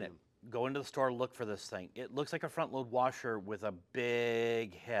haven't seen it, go into the store, look for this thing. It looks like a front load washer with a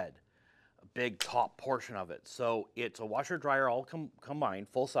big head, a big top portion of it. So it's a washer dryer all combined,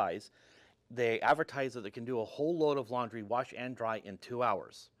 full size. They advertise that it can do a whole load of laundry, wash and dry in 2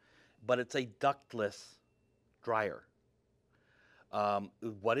 hours. But it's a ductless dryer.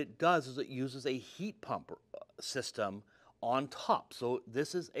 What it does is it uses a heat pump system on top. So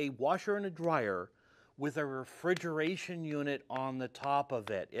this is a washer and a dryer with a refrigeration unit on the top of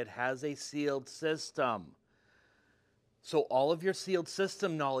it. It has a sealed system. So all of your sealed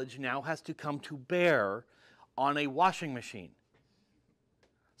system knowledge now has to come to bear on a washing machine.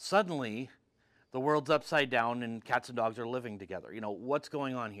 Suddenly, the world's upside down and cats and dogs are living together. You know, what's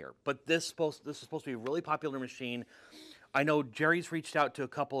going on here? But this is supposed to be a really popular machine. I know Jerry's reached out to a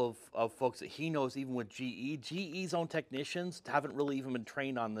couple of folks that he knows, even with GE. GE's own technicians haven't really even been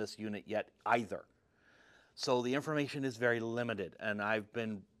trained on this unit yet either. So the information is very limited, and I've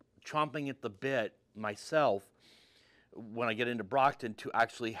been chomping at the bit myself when I get into Brockton to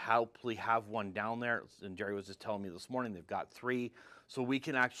actually hopefully have one down there. And Jerry was just telling me this morning they've got 3, so we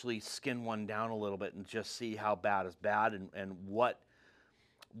can actually skin one down a little bit and just see how bad is bad and what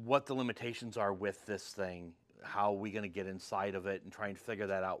the limitations are with this thing. How are we going to get inside of it and try and figure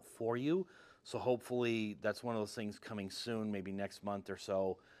that out for you? So hopefully that's one of those things coming soon, maybe next month or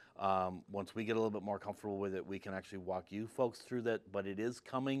so. Once we get a little bit more comfortable with it, we can actually walk you folks through that, but it is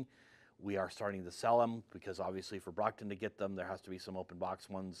coming. We are starting to sell them because obviously for Brockton to get them, there has to be some open box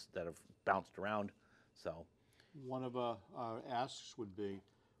ones that have bounced around. So one of our asks would be,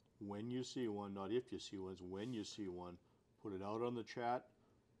 when you see one, not if you see one, it's when you see one, put it out on the chat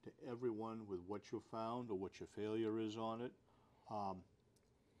to everyone with what you found or what your failure is on it.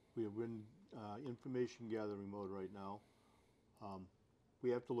 We are in information gathering mode right now. We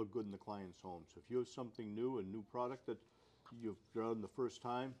have to look good in the client's home. So if you have something new, a new product that you've done the first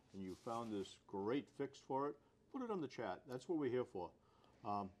time and you found this great fix for it, put it on the chat. That's what we're here for.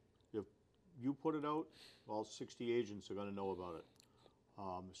 If you put it out, all 60 agents are going to know about it,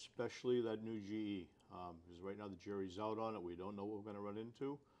 especially that new GE. Because right now the jury's out on it. We don't know what we're going to run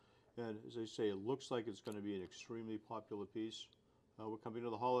into. And as I say, it looks like it's going to be an extremely popular piece. We're coming to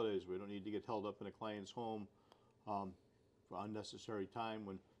the holidays. We don't need to get held up in a client's home for unnecessary time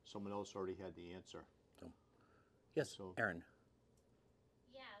when someone else already had the answer. yes, Aaron.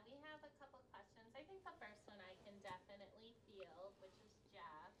 Yeah, we have a couple questions. I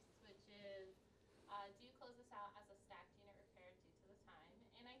out as a stacked unit repair due to the time,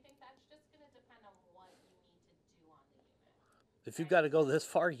 and I think that's just going to depend on what you need to do on the unit. If you've got to go this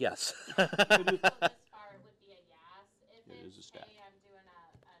far, yes. If you go this far, it would be a yes. If It is it's, a stack. hey, I'm doing a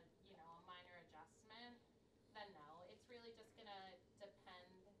minor adjustment, then no. It's really just going to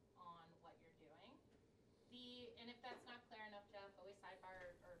depend on what you're doing. And if that's not clear enough, Jeff, always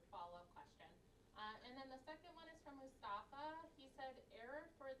sidebar or follow-up question. And then the second one is from Mustafa. He said, error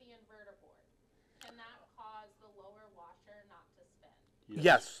for the inverter board. Can that cause the lower washer not to spin?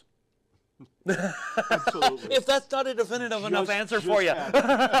 Yes. Absolutely. If that's not a definitive enough answer for you.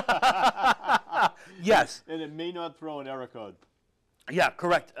 Yes. And it may not throw an error code. Yeah,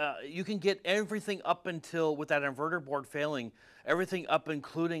 correct. You can get everything up until, with that inverter board failing, everything up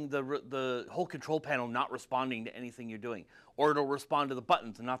including the whole control panel not responding to anything you're doing. Or it'll respond to the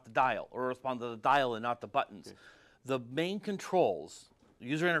buttons and not the dial. Or respond to the dial and not the buttons. Okay. The main controls, the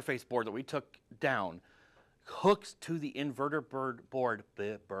user interface board that we took down, hooks to the inverter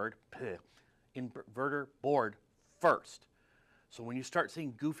board first. So when you start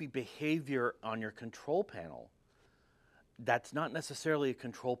seeing goofy behavior on your control panel, that's not necessarily a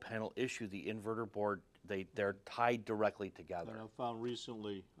control panel issue. The inverter board, they're tied directly together. And I've found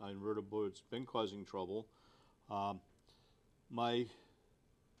recently an inverter board's been causing trouble. My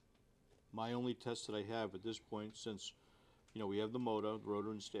only test that I have at this point, since we have the motor, the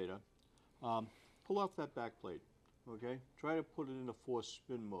rotor and stator, pull off that back plate. Okay, try to put it in a forced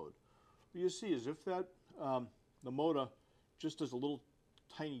spin mode. What you see is if that the motor just does a little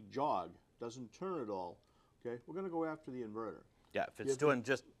tiny jog, doesn't turn at all. Okay, we're going to go after the inverter. Yeah, if it's doing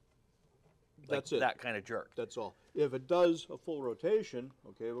just like that kind of jerk. That's all. If it does a full rotation,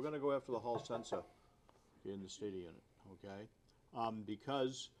 okay, we're going to go after the hall sensor in the stator unit. Okay,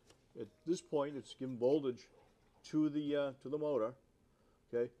 because at this point it's giving voltage to the motor.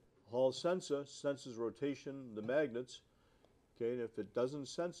 Okay, hall sensor senses rotation, the magnets. Okay, and if it doesn't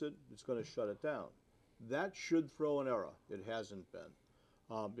sense it, it's going to shut it down. That should throw an error. It hasn't been.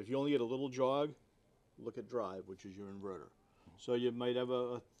 If you only get a little jog, look at drive, which is your inverter. So you might have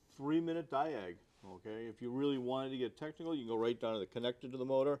a 3-minute diag. Okay, if you really wanted to get technical, you can go right down to the connector to the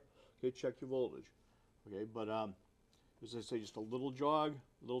motor. Okay, check your voltage. Okay, but as I say, just a little jog,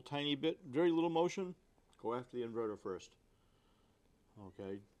 a little tiny bit, very little motion. Go after the inverter first.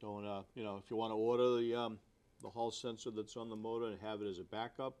 Okay, don't if you want to order the hall sensor that's on the motor and have it as a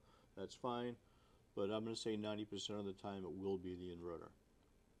backup, that's fine. But I'm going to say 90% of the time it will be the inverter.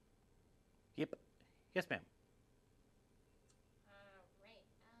 Yep. Yes, ma'am. Right.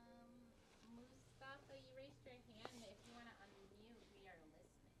 Mustafa, you raised your hand. If you want to unmute, we are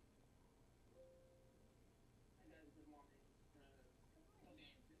listening. Hi guys, good morning. Okay,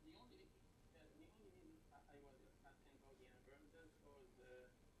 the only reason I was asking about the inverters was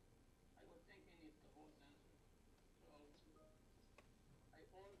I was thinking it's the whole sensor. So I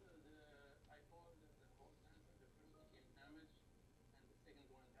ordered the whole sensor. The first one came damaged, and the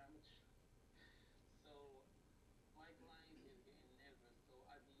second one damaged. So my client is getting nervous. So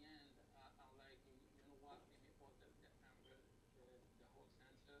at the end, I'm like, you know what? Let me order the whole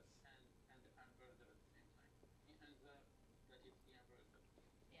sensor and the inverter at the same time. He ends up that it's the inverter.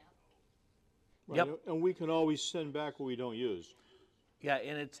 Yeah. Right. Yep. And we can always send back what we don't use. Yeah,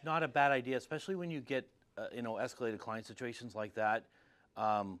 and it's not a bad idea, especially when you get escalated client situations like that.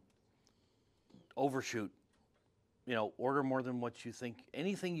 Overshoot. Order more than what you think.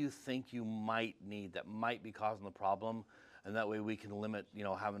 Anything you think you might need that might be causing the problem, and that way we can limit,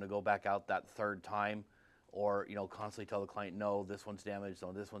 having to go back out that third time, or constantly tell the client, no, this one's damaged,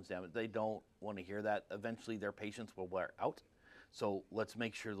 no, this one's damaged. They don't want to hear that. Eventually, their patience will wear out. So let's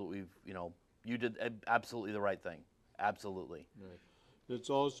make sure that we've, you did absolutely the right thing. Absolutely. Right. It's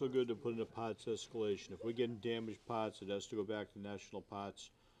also good to put in a parts escalation. If we're getting damaged parts, it has to go back to national parts.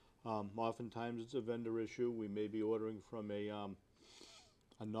 Oftentimes it's a vendor issue. We may be ordering from a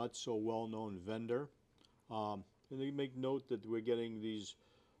not so well-known vendor. And they make note that we're getting these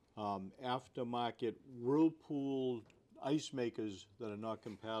aftermarket Whirlpool ice makers that are not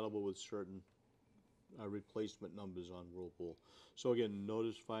compatible with certain replacement numbers on Whirlpool. So again,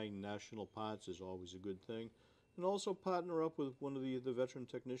 notifying national parts is always a good thing. And also partner up with one of the veteran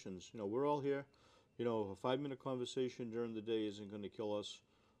technicians. We're all here. A 5-minute conversation during the day isn't going to kill us.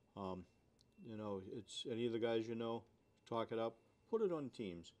 It's any of the guys talk it up, put it on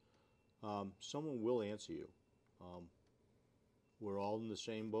Teams. Someone will answer you. We're all in the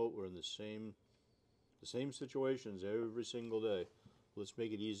same boat. We're in the same situations every single day. Let's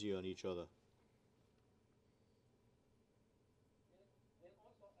make it easy on each other. And also,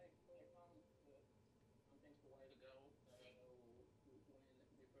 I found something a while ago when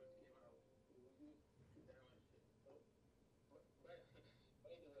they first came out. We used to damage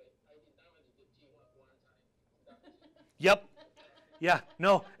Yep. Yeah.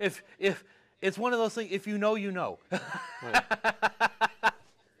 No. If it's one of those things, if you know, you know. Right. I believe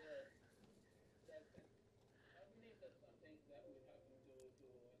that's something that will happen to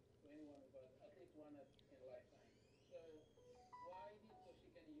anyone of us, at least one in a lifetime. So why did so she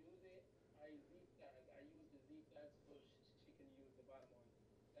can use it? I zip tag. I use the zip tag so she can use the bottom one.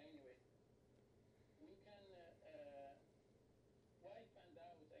 But anyway, we can. What I found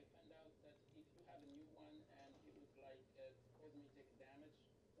out that if you have a new one and it was like cosmetic damage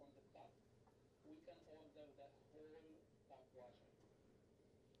on the top, we can order the whole top washer.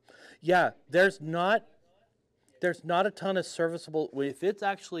 Yeah. If you do not, yeah. There's not a ton of serviceable. If it's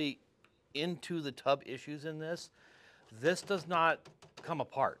actually into the tub issues in this, this does not come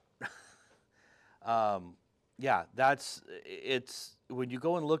apart. Yeah, it's when you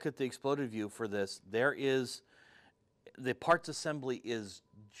go and look at the exploded view for this, there is the parts assembly is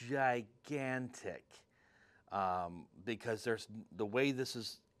gigantic because there's the way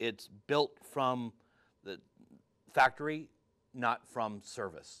it's built from the factory, not from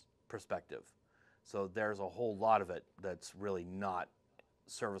service perspective. So there's a whole lot of it that's really not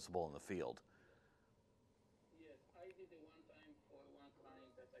serviceable in the field. Yes, I did it one time for one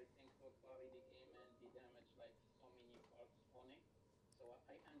client that I think for quality came and he damaged like so many parts on it. So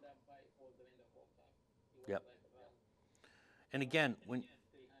I end up by ordering the whole top. It was Yep. like about And again, when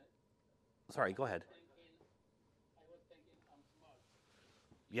 300. sorry, go ahead. I was thinking I'm smart.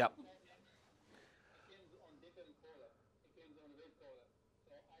 Yep. It came on different color. It came on red color.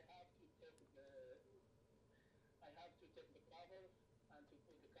 So I have to take the cover and to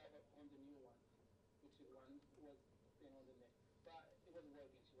put the cover on the new one, which is one was thin on the neck. But it was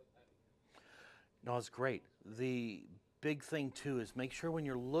working. She was happy. No, it's great. The big thing too is make sure when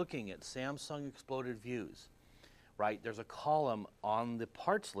you're looking at Samsung exploded views, right? There's a column on the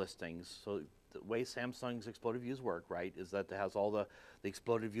parts listings. So the way Samsung's exploded views work, right, is that it has all the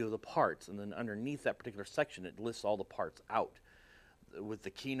exploded view of the parts, and then underneath that particular section, it lists all the parts out with the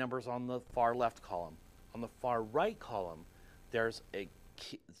key numbers on the far left column. On the far right column, there's a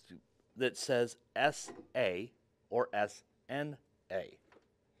key that says SA or SNA.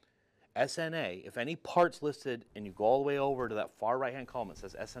 SNA, if any part's listed and you go all the way over to that far right-hand column, it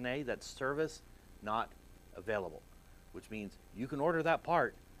says SNA, that's service not available, which means you can order that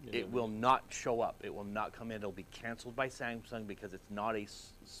part, it will not show up. It will not come in. It'll be canceled by Samsung because it's not a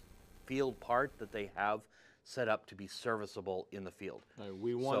field part that they have set up to be serviceable in the field.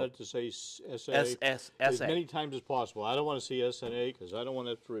 We wanted to say SA as SA. many times as possible. I don't want to see SNA because I don't want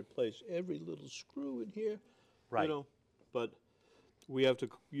to have to replace every little screw in here. Right. You know, but we have to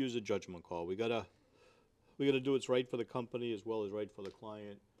use a judgment call. We gotta do what's right for the company as well as right for the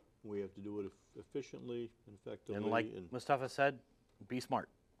client. We have to do it efficiently and effectively. And like Mustafa said, be smart.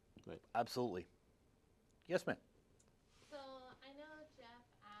 Right. Absolutely. Yes, ma'am. So I know Jeff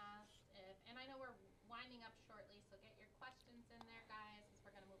asked if, and I know we're winding up shortly, so get your questions in there, guys, as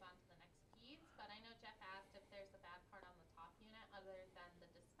we're going to move on to the next piece. But I know Jeff asked if there's a bad part on the top unit other than the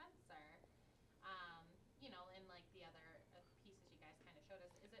dispenser. You know, in like the other pieces you guys kind of showed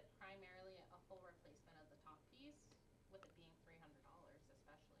us, is it primarily a full replacement of the top piece, with it being $300,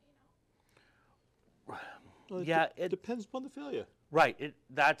 especially, you know? Well, Yeah, it depends upon the failure. Right.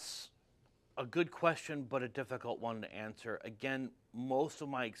 That's a good question, but a difficult one to answer. Again, most of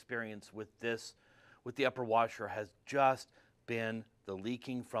my experience with this, with the upper washer, has just been the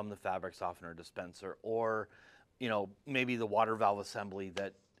leaking from the fabric softener dispenser, or, you know, maybe the water valve assembly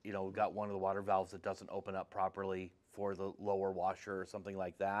that, you know, got one of the water valves that doesn't open up properly for the lower washer or something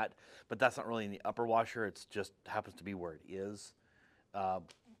like that. But that's not really in the upper washer. It's just happens to be where it is.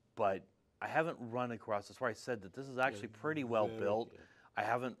 But I haven't run across, that's why I said that this is actually pretty well built. Yeah. I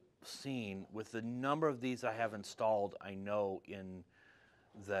haven't seen, with the number of these I have installed, I know in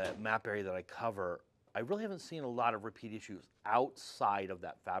the map area that I cover, I really haven't seen a lot of repeat issues outside of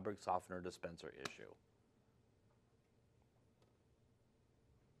that fabric softener dispenser issue.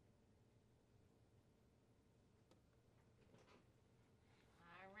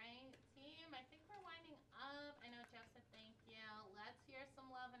 All right, team, I think we're winding up. I know Jeff said thank you. Let's hear some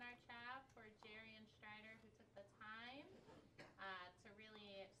love in our chat for Jerry and Strider, who took the time to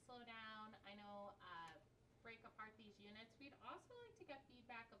really slow down. I know, break apart these units. We'd also like to get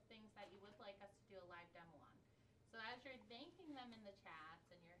feedback of things that you would like us to do a live demo on. So as you're thanking them in the chats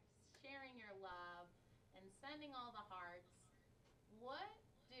and you're sharing your love and sending all the hearts, what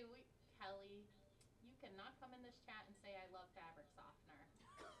do we, Kelly, you cannot come in this chat and say I love fabric softener.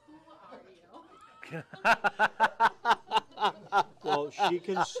 Who are you? Well, she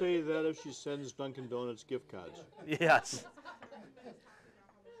can say that if she sends Dunkin' Donuts gift cards. Yes.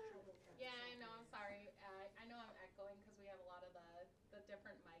 Yeah, I know, I'm sorry. I know I'm echoing because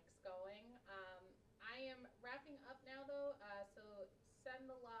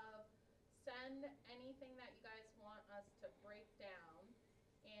send anything that you guys want us to break down,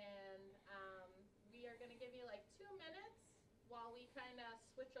 and we are going to give you like 2 minutes while we kind of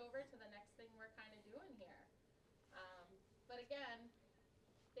switch over to the next thing we're kind of doing here. But again,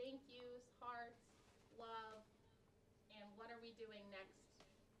 thank yous, hearts, love, and what are we doing next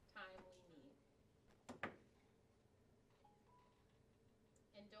time we meet?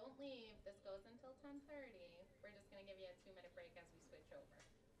 And don't leave. This goes until 10:30. We're just going to give you a 2-minute break as we switch over.